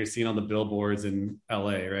freeway, and you're seeing all the billboards in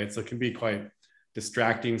LA, right? So it can be quite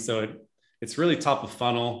distracting. So it's really top of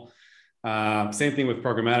funnel. Same thing with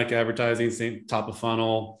programmatic advertising, same top of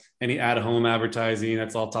funnel. Any at-home advertising,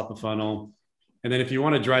 that's all top of funnel. And then if you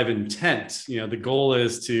want to drive intent, the goal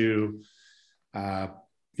is to,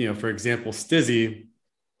 for example, Stizzy.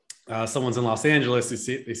 Someone's in Los Angeles, they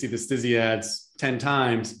see the Stizzy ads 10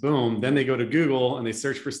 times, boom. Then they go to Google and they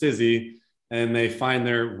search for Stizzy, and they find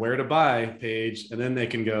their where to buy page, and then they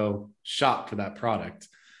can go shop for that product.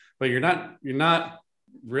 But you're not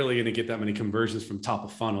really going to get that many conversions from top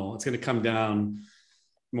of funnel. It's going to come down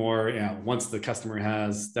more, once the customer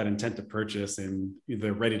has that intent to purchase and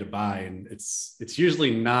they're ready to buy. And it's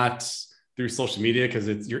usually not through social media,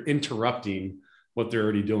 because you're interrupting what they're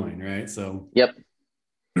already doing, right? So yep.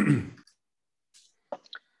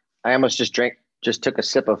 I almost just took a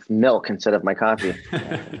sip of milk instead of my coffee.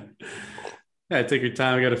 Yeah, take your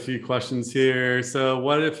time. I got a few questions here. So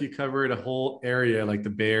what if you covered a whole area like the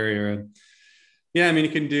Bay Area? Yeah, I mean,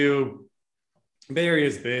 you can do, Bay Area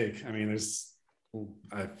is big. I mean,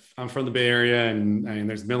 I'm from the Bay Area, and I mean,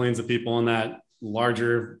 there's millions of people in that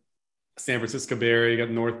larger San Francisco Bay Area. You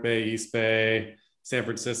got North Bay, East Bay, San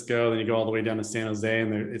Francisco, then you go all the way down to San Jose,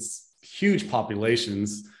 and it's huge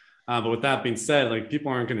populations. But with that being said, like,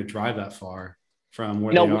 people aren't going to drive that far from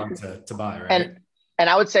where they are to buy, right? And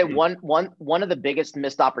I would say one of the biggest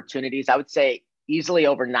missed opportunities, I would say, easily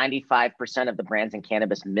over 95% of the brands in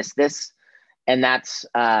cannabis miss this. And that's,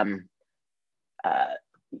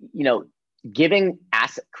 giving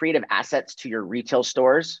creative assets to your retail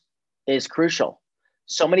stores is crucial.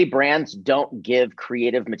 So many brands don't give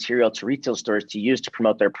creative material to retail stores to use to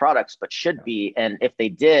promote their products, but should be. And if they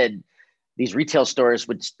did, these retail stores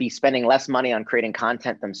would be spending less money on creating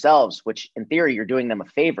content themselves, which in theory, you're doing them a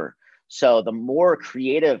favor. So the more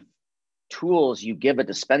creative tools you give a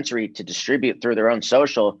dispensary to distribute through their own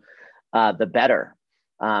social, the better.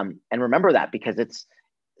 And remember that, because it's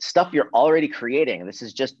stuff you're already creating. This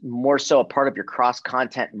is just more so a part of your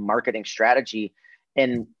cross-content marketing strategy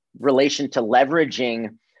in relation to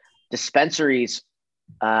leveraging dispensaries'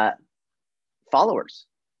 followers.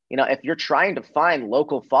 If you're trying to find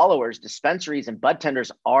local followers, dispensaries and bud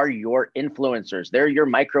tenders are your influencers. They're your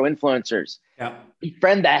micro influencers. Yeah.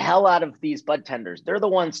 Befriend the hell out of these bud tenders. They're the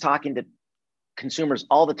ones talking to consumers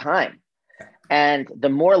all the time. And the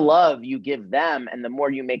more love you give them and the more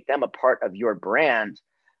you make them a part of your brand,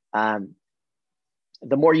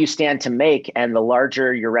 the more you stand to make and the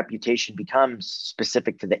larger your reputation becomes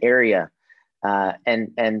specific to the area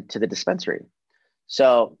and to the dispensary.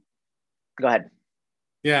 So go ahead.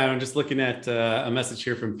 Yeah, I'm just looking at a message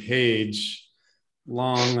here from Paige.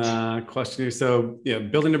 Long question here. So,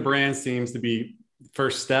 building a brand seems to be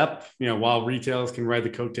first step, while retailers can ride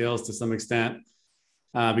the coattails to some extent,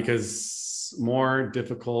 because more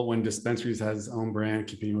difficult when dispensaries has its own brand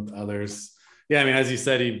competing with others. Yeah, I mean, as you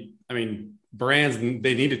said, brands,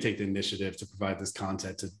 they need to take the initiative to provide this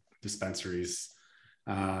content to dispensaries.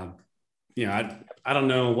 I don't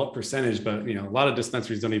know what percentage, but a lot of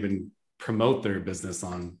dispensaries don't even promote their business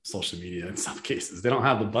on social media in some cases. They don't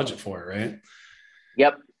have the budget for it, right?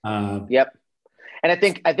 Yep. Yep. And I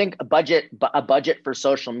think a budget for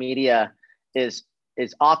social media is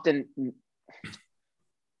often,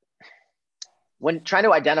 when trying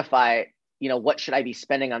to identify, what should I be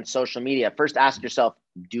spending on social media? First, ask yourself,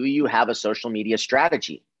 do you have a social media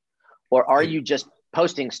strategy, or are you just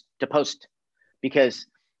posting to post? Because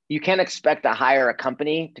you can't expect to hire a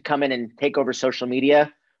company to come in and take over social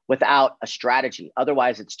media without a strategy.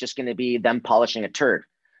 Otherwise, it's just going to be them polishing a turd.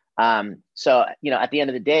 So, at the end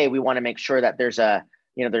of the day, we want to make sure that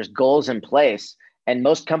there's goals in place, and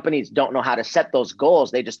most companies don't know how to set those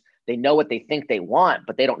goals. They know what they think they want,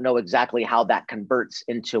 but they don't know exactly how that converts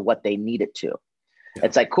into what they need it to. Yeah.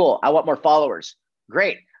 It's like, cool, I want more followers.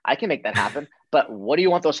 Great, I can make that happen. But what do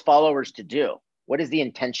you want those followers to do? What is the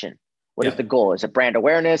intention? What is the goal? Is it brand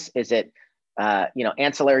awareness? Is it,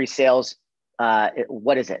 ancillary sales?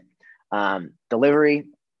 What is it? Delivery?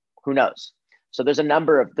 Who knows? So there's a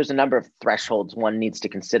number of thresholds one needs to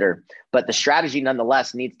consider, but the strategy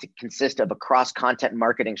nonetheless needs to consist of a cross-content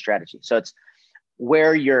marketing strategy. So it's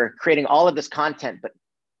where you're creating all of this content, but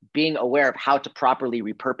being aware of how to properly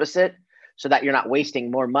repurpose it so that you're not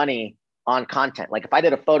wasting more money on content. Like if I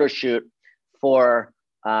did a photo shoot for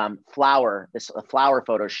a flower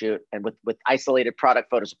photo shoot, and with isolated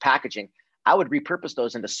product photos of packaging, I would repurpose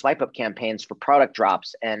those into swipe up campaigns for product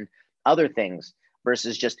drops and other things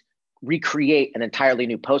versus just recreate an entirely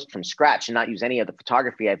new post from scratch and not use any of the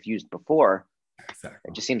photography I've used before. Exactly.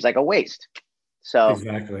 It just seems like a waste. So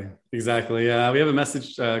exactly. We have a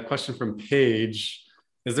message question from Paige.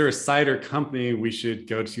 Is there a site or company we should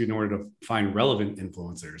go to in order to find relevant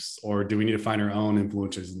influencers, or do we need to find our own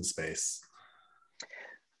influencers in the space?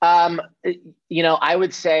 I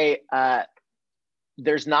would say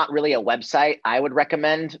there's not really a website I would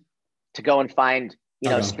recommend to go and find,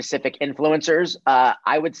 specific influencers.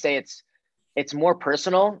 I would say it's more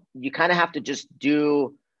personal. You kind of have to just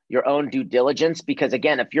do your own due diligence, because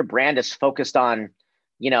again, if your brand is focused on,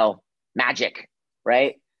 magic,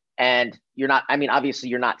 right? And obviously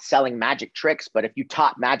you're not selling magic tricks, but if you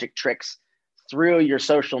taught magic tricks through your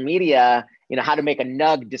social media, how to make a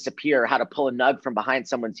nug disappear, how to pull a nug from behind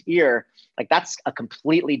someone's ear, like that's a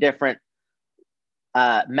completely different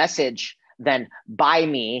message than buy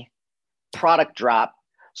me, product drop.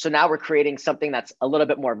 So now we're creating something that's a little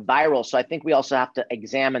bit more viral. So I think we also have to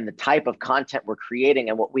examine the type of content we're creating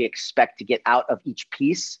and what we expect to get out of each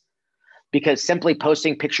piece, because simply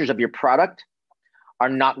posting pictures of your product are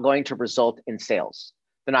not going to result in sales.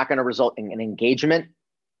 They're not going to result in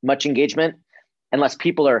much engagement, unless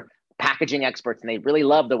people are packaging experts and they really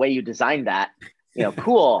love the way you designed that.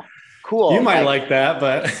 Cool. You might like that,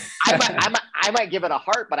 but I might give it a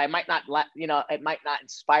heart, but I might not it might not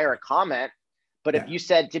inspire a comment. But if you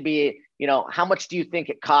said to be, how much do you think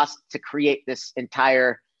it costs to create this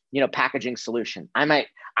entire, packaging solution? I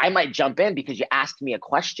might jump in because you asked me a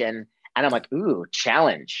question and I'm like, ooh,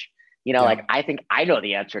 challenge. Like, I think I know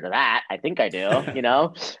the answer to that. I think I do,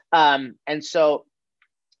 and so,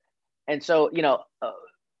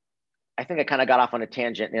 I think I kind of got off on a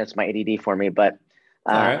tangent. It's my ADD for me, but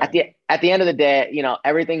right. at the end of the day,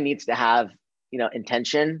 everything needs to have,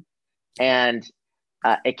 intention, and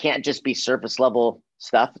it can't just be surface level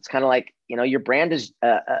stuff. It's kind of like, your brand is,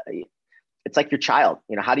 it's like your child.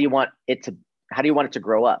 How do you want it to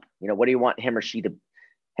grow up? What do you want him or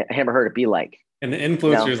her to be like? And the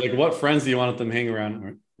influencers, like, what friends do you want them hang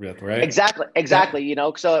around with, right? Exactly.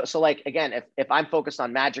 So like, again, if I'm focused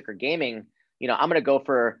on magic or gaming, I'm going to go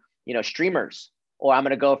for, streamers, or I'm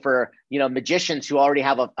going to go for, magicians who already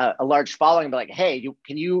have a large following. But like, hey,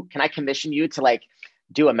 can I commission you to like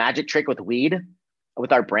do a magic trick with weed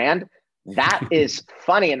with our brand? That is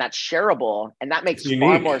funny, and that's shareable, and that makes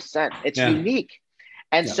far more sense. It's unique.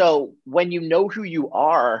 And so when you know who you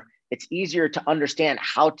are, it's easier to understand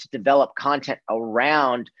how to develop content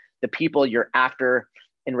around the people you're after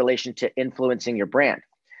in relation to influencing your brand.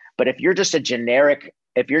 But if you're just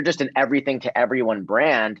if you're just an everything to everyone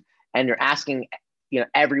brand, and you're asking,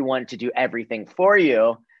 everyone to do everything for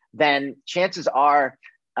you, then chances are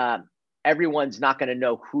everyone's not going to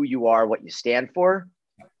know who you are, what you stand for.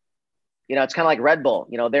 It's kind of like Red Bull,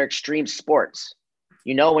 they're extreme sports.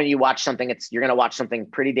 When you watch something, you're going to watch something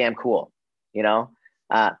pretty damn cool.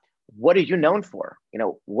 What are you known for?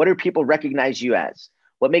 What do people recognize you as?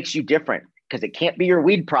 What makes you different? Because it can't be your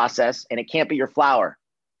weed process, and it can't be your flower.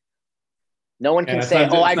 No one can say,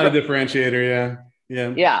 it's not a differentiator.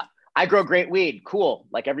 Yeah. I grow great weed. Cool.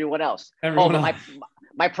 Like everyone else.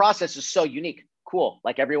 My process is so unique. Cool.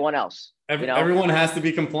 Like everyone else. Everyone has to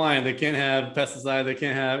be compliant. They can't have pesticide. They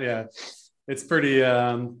can't have, it's pretty,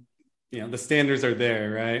 the standards are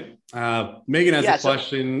there, right? Megan has a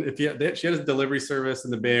question. She has a delivery service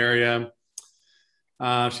in the Bay Area.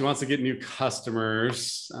 She wants to get new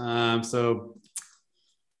customers.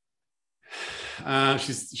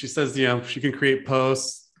 She says, she can create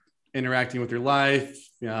posts interacting with your life,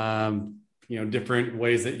 different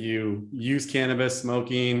ways that you use cannabis,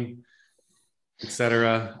 smoking,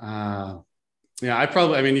 etc.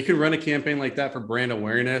 You could run a campaign like that for brand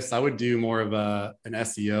awareness. I would do more of an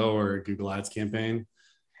SEO or a Google Ads campaign,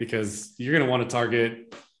 because you're going to want to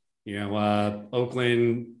target,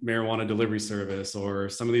 Oakland marijuana delivery service, or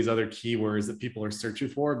some of these other keywords that people are searching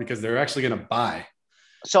for, because they're actually going to buy.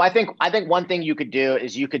 So I think one thing you could do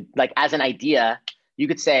is, you could, like, as an idea, you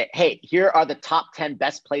could say, hey, here are the top 10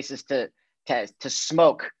 best places to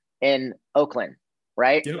smoke in Oakland,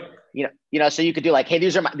 right? Yep. So you could do like, hey,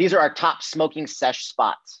 these are our top smoking sesh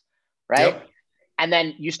spots, right? Yep. And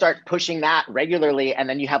then you start pushing that regularly, and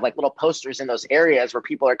then you have like little posters in those areas where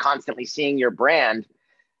people are constantly seeing your brand,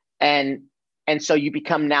 and so you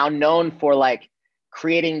become now known for like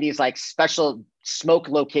creating these like special smoke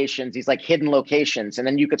locations, these like hidden locations, and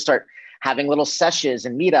then you could start having little sessions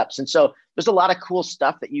and meetups. And so there's a lot of cool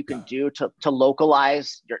stuff that you can do to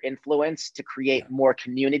localize your influence, to create more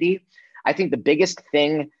community. I think the biggest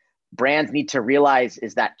thing brands need to realize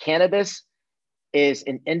is that cannabis is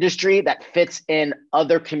an industry that fits in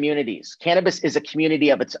other communities. Cannabis is a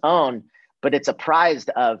community of its own, but it's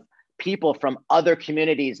apprised of people from other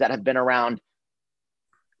communities that have been around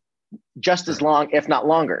just as long, if not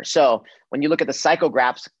longer. So when you look at the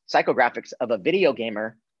psychographics of a video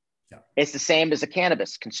gamer, it's the same as a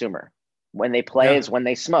cannabis consumer. When they play is when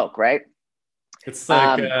they smoke, right? It's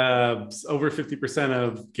like over 50%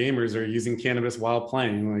 of gamers are using cannabis while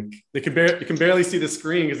playing. Like you can barely see the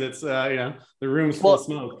screen because it's the room's full of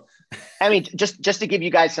smoke. I mean, just to give you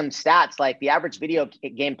guys some stats, like the average video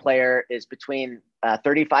game player is between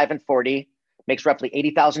 35 and 40, makes roughly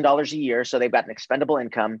 $80,000 a year. So they've got an expendable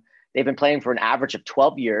income. They've been playing for an average of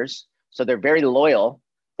 12 years. So they're very loyal.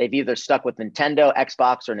 They've either stuck with Nintendo,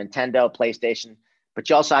 Xbox, or Nintendo, PlayStation, but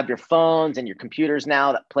you also have your phones and your computers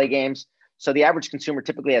now that play games. So the average consumer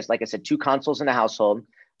typically has, like I said, 2 consoles in the household,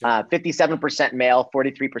 57% male,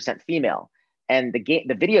 43% female. And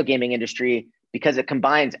the video gaming industry, because it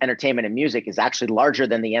combines entertainment and music, is actually larger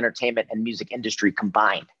than the entertainment and music industry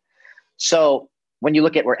combined. So when you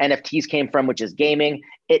look at where NFTs came from, which is gaming,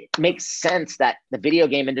 it makes sense that the video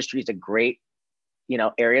game industry is a great,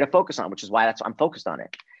 area to focus on, which is why I'm focused on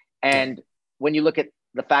it. And when you look at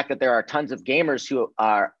the fact that there are tons of gamers who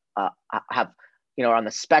are on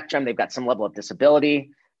the spectrum, they've got some level of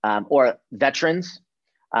disability, or veterans.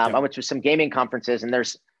 I went to some gaming conferences, and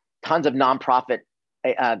there's tons of nonprofit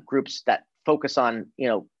groups that focus on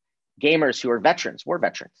gamers who are war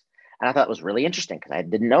veterans, and I thought it was really interesting because I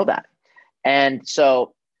didn't know that. And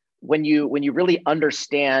so when you really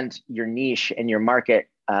understand your niche and your market,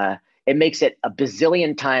 it makes it a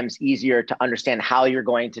bazillion times easier to understand how you're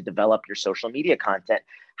going to develop your social media content,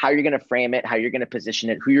 how you're going to frame it, how you're going to position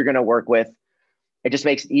it, who you're going to work with. It just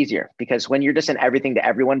makes it easier, because when you're just an everything to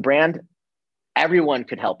everyone brand, everyone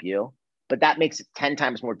could help you, but that makes it 10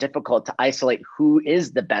 times more difficult to isolate who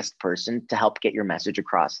is the best person to help get your message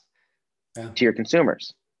across to your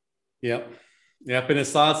consumers. Yep. And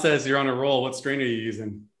Assad says you're on a roll. What strain are you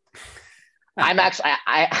using? I'm actually,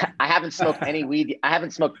 I haven't smoked any weed. I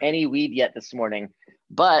haven't smoked any weed yet this morning,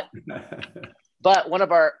 but one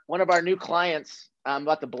of our new clients, I'm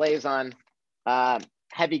about to blaze on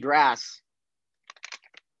heavy grass,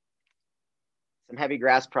 some heavy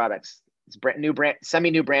grass products. It's new brand,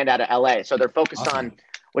 semi-new brand out of LA. So they're focused on,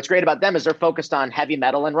 what's great about them is they're focused on heavy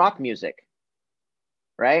metal and rock music.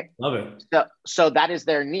 Right? Love it. So that is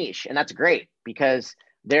their niche, and that's great because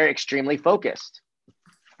they're extremely focused.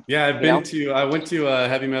 Yeah, I went to a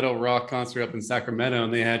heavy metal rock concert up in Sacramento,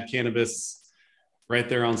 and they had cannabis right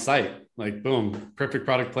there on site. Like, boom, perfect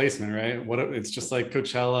product placement, right? It's just like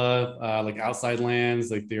Coachella, like Outside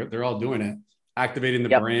Lands, like they're all doing it, activating the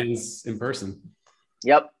brands in person.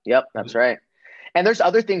 Yep, that's right. And there's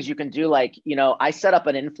other things you can do. Like, I set up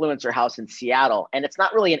an influencer house in Seattle, and it's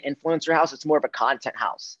not really an influencer house. It's more of a content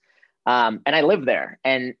house. And I live there,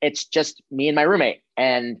 and it's just me and my roommate,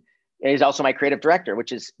 and he's also my creative director,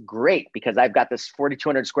 which is great because I've got this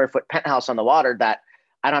 4,200 square foot penthouse on the water that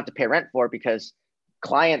I don't have to pay rent for, because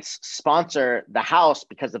clients sponsor the house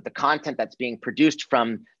because of the content that's being produced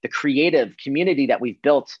from the creative community that we've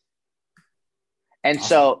built. And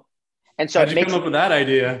awesome. so how'd you come up with that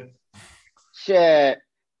idea? Shit,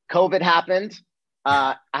 COVID happened.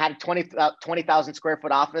 I had a 20,000 square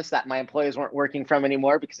foot office that my employees weren't working from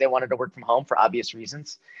anymore because they wanted to work from home for obvious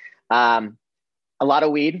reasons. A lot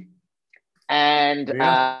of weed, and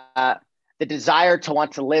the desire to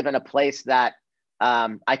want to live in a place that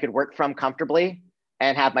I could work from comfortably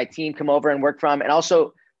and have my team come over and work from, and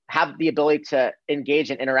also have the ability to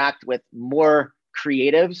engage and interact with more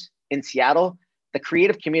creatives in Seattle. The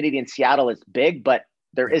creative community in Seattle is big, but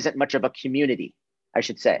there isn't much of a community, I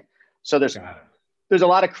should say. So there's a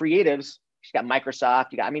lot of creatives. You got Microsoft.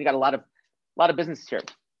 You got a lot of businesses here,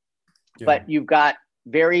 but you've got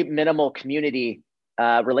very minimal community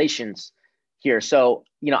relations here. So,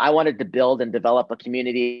 I wanted to build and develop a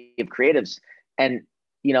community of creatives, and,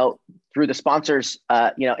 through the sponsors,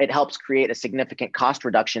 it helps create a significant cost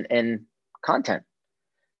reduction in content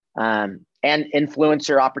and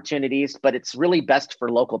influencer opportunities, but it's really best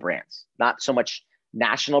for local brands, not so much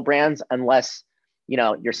national brands, unless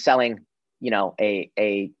you're selling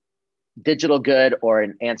a digital good or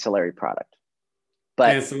an ancillary product.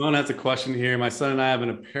 But and Simone has a question here. My son and I have an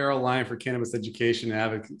apparel line for cannabis education and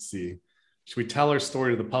advocacy. Should we tell our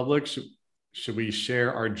story to the public? Should we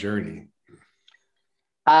share our journey?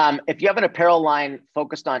 If you have an apparel line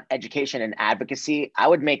focused on education and advocacy, I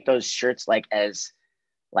would make those shirts as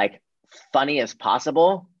funny as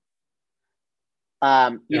possible.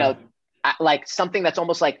 Like something that's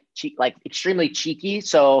almost like extremely cheeky.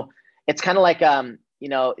 So it's kind of like,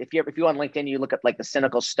 if you on LinkedIn, you look at like the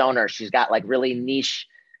Cynical Stoner, she's got like really niche,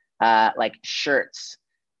 shirts.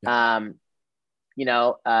 If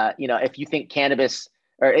you think cannabis,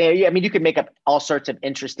 or, you could make up all sorts of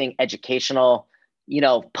interesting educational,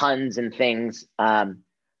 puns and things.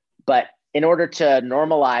 But in order to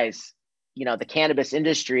normalize, the cannabis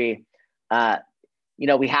industry,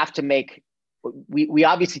 we have to we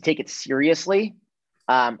obviously take it seriously.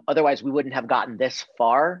 Otherwise we wouldn't have gotten this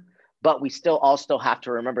far, but we all still have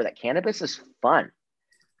to remember that cannabis is fun.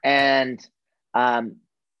 And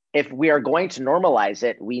if we are going to normalize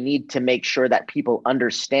it, we need to make sure that people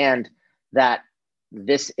understand that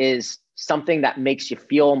this is something that makes you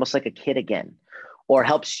feel almost like a kid again, or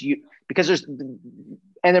helps you, because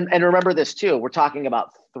and remember this too, we're talking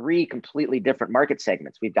about 3 completely different market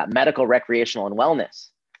segments. We've got medical, recreational, and wellness.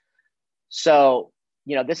 So,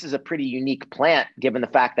 this is a pretty unique plant, given the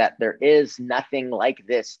fact that there is nothing like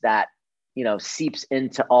this that, seeps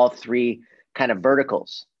into all 3 kind of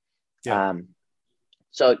verticals. Yeah.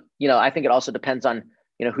 So, I think it also depends on,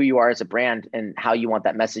 who you are as a brand and how you want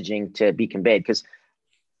that messaging to be conveyed. Because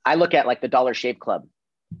I look at like the Dollar Shave Club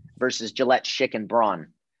versus Gillette Schick and Braun.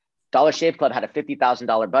 Dollar Shave Club had a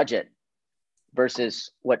 $50,000 budget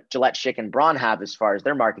versus what Gillette Schick and Braun have as far as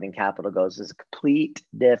their marketing capital goes is a complete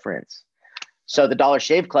difference. So the Dollar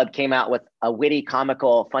Shave Club came out with a witty,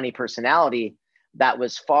 comical, funny personality that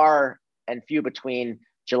was far and few between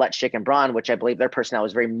Gillette Schick and Braun, which I believe their personality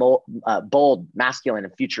was very bold, masculine,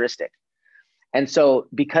 and futuristic. And so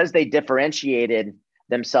because they differentiated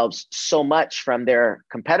themselves so much from their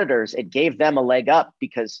competitors, it gave them a leg up,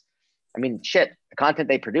 because I mean, shit, the content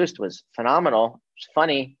they produced was phenomenal. It's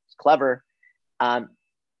funny, it's clever. And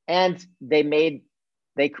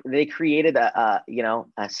they created a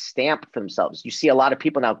stamp for themselves. You see a lot of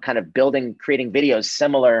people now kind of creating videos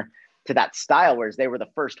similar to that style, whereas they were the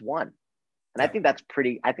first one. And I think that's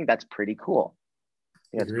pretty cool. I think that's pretty cool.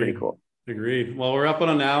 Agreed. Well, we're up on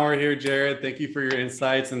an hour here, Jared. Thank you for your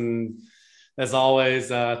insights. And as always,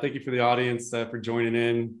 thank you for the audience for joining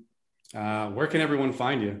in. Where can everyone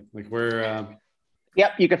find you?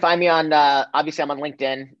 Yep. You can find me on, obviously I'm on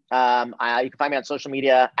LinkedIn. You can find me on social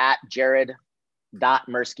media at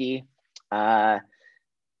jared.mirsky.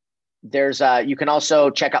 You can also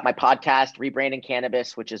check out my podcast, Rebranding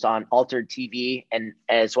Cannabis, which is on Altered TV, and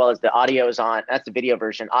as well as the audio is on, that's the video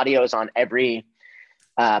version. Audio is on every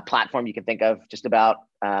platform you can think of, just about.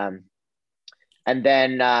 And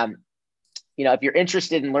then, if you're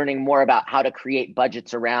interested in learning more about how to create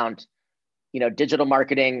budgets around, digital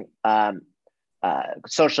marketing,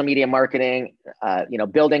 social media marketing,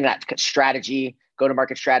 building that strategy,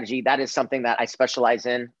 go-to-market strategy, that is something that I specialize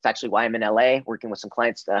in. It's actually why I'm in LA, working with some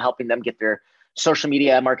clients, helping them get their social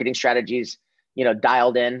media marketing strategies,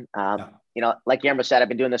 dialed in. Like Guillermo said, I've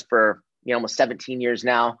been doing this for almost 17 years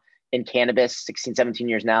now in cannabis, 16, 17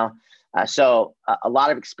 years now. So a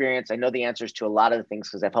lot of experience. I know the answers to a lot of the things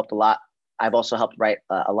because I've helped a lot. I've also helped write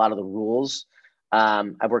a lot of the rules.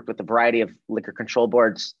 I've worked with a variety of liquor control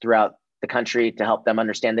boards throughout the country to help them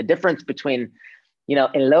understand the difference between, a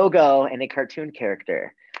logo and a cartoon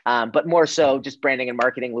character, but more so just branding and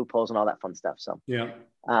marketing loopholes and all that fun stuff. So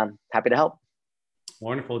happy to help.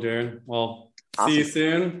 Wonderful, Jared. Well, awesome. See you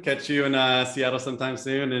soon. Catch you in Seattle sometime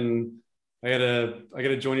soon. And I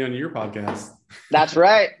gotta join you on your podcast. That's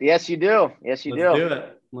right. Yes, you do. Let's do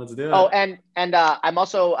it. Oh, and I'm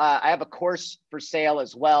also I have a course for sale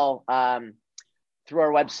as well through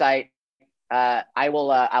our website.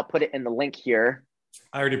 I'll put it in the link here.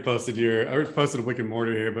 I already posted a Wicked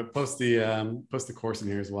Mortar here, but post the course in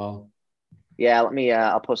here as well. Yeah,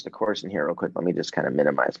 I'll post the course in here real quick. Let me just kind of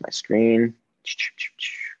minimize my screen.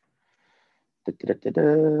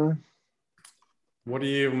 What are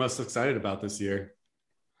you most excited about this year?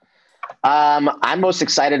 I'm most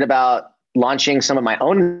excited about launching some of my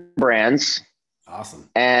own brands. Awesome.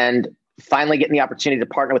 And finally getting the opportunity to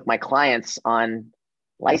partner with my clients on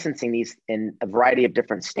licensing these in a variety of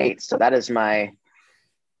different states. So that is my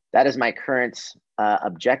current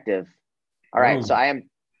objective. All right. So I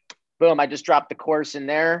just dropped the course in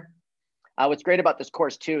there. What's great about this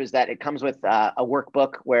course too, is that it comes with a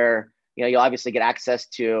workbook where, you'll obviously get access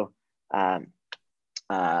to kind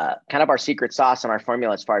of our secret sauce and our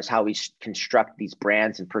formula as far as how we construct these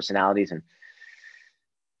brands and personalities, and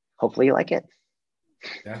hopefully you like it.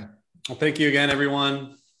 Yeah. Well, thank you again,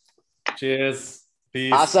 everyone. Cheers.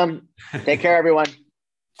 Peace. Awesome. Take care, everyone.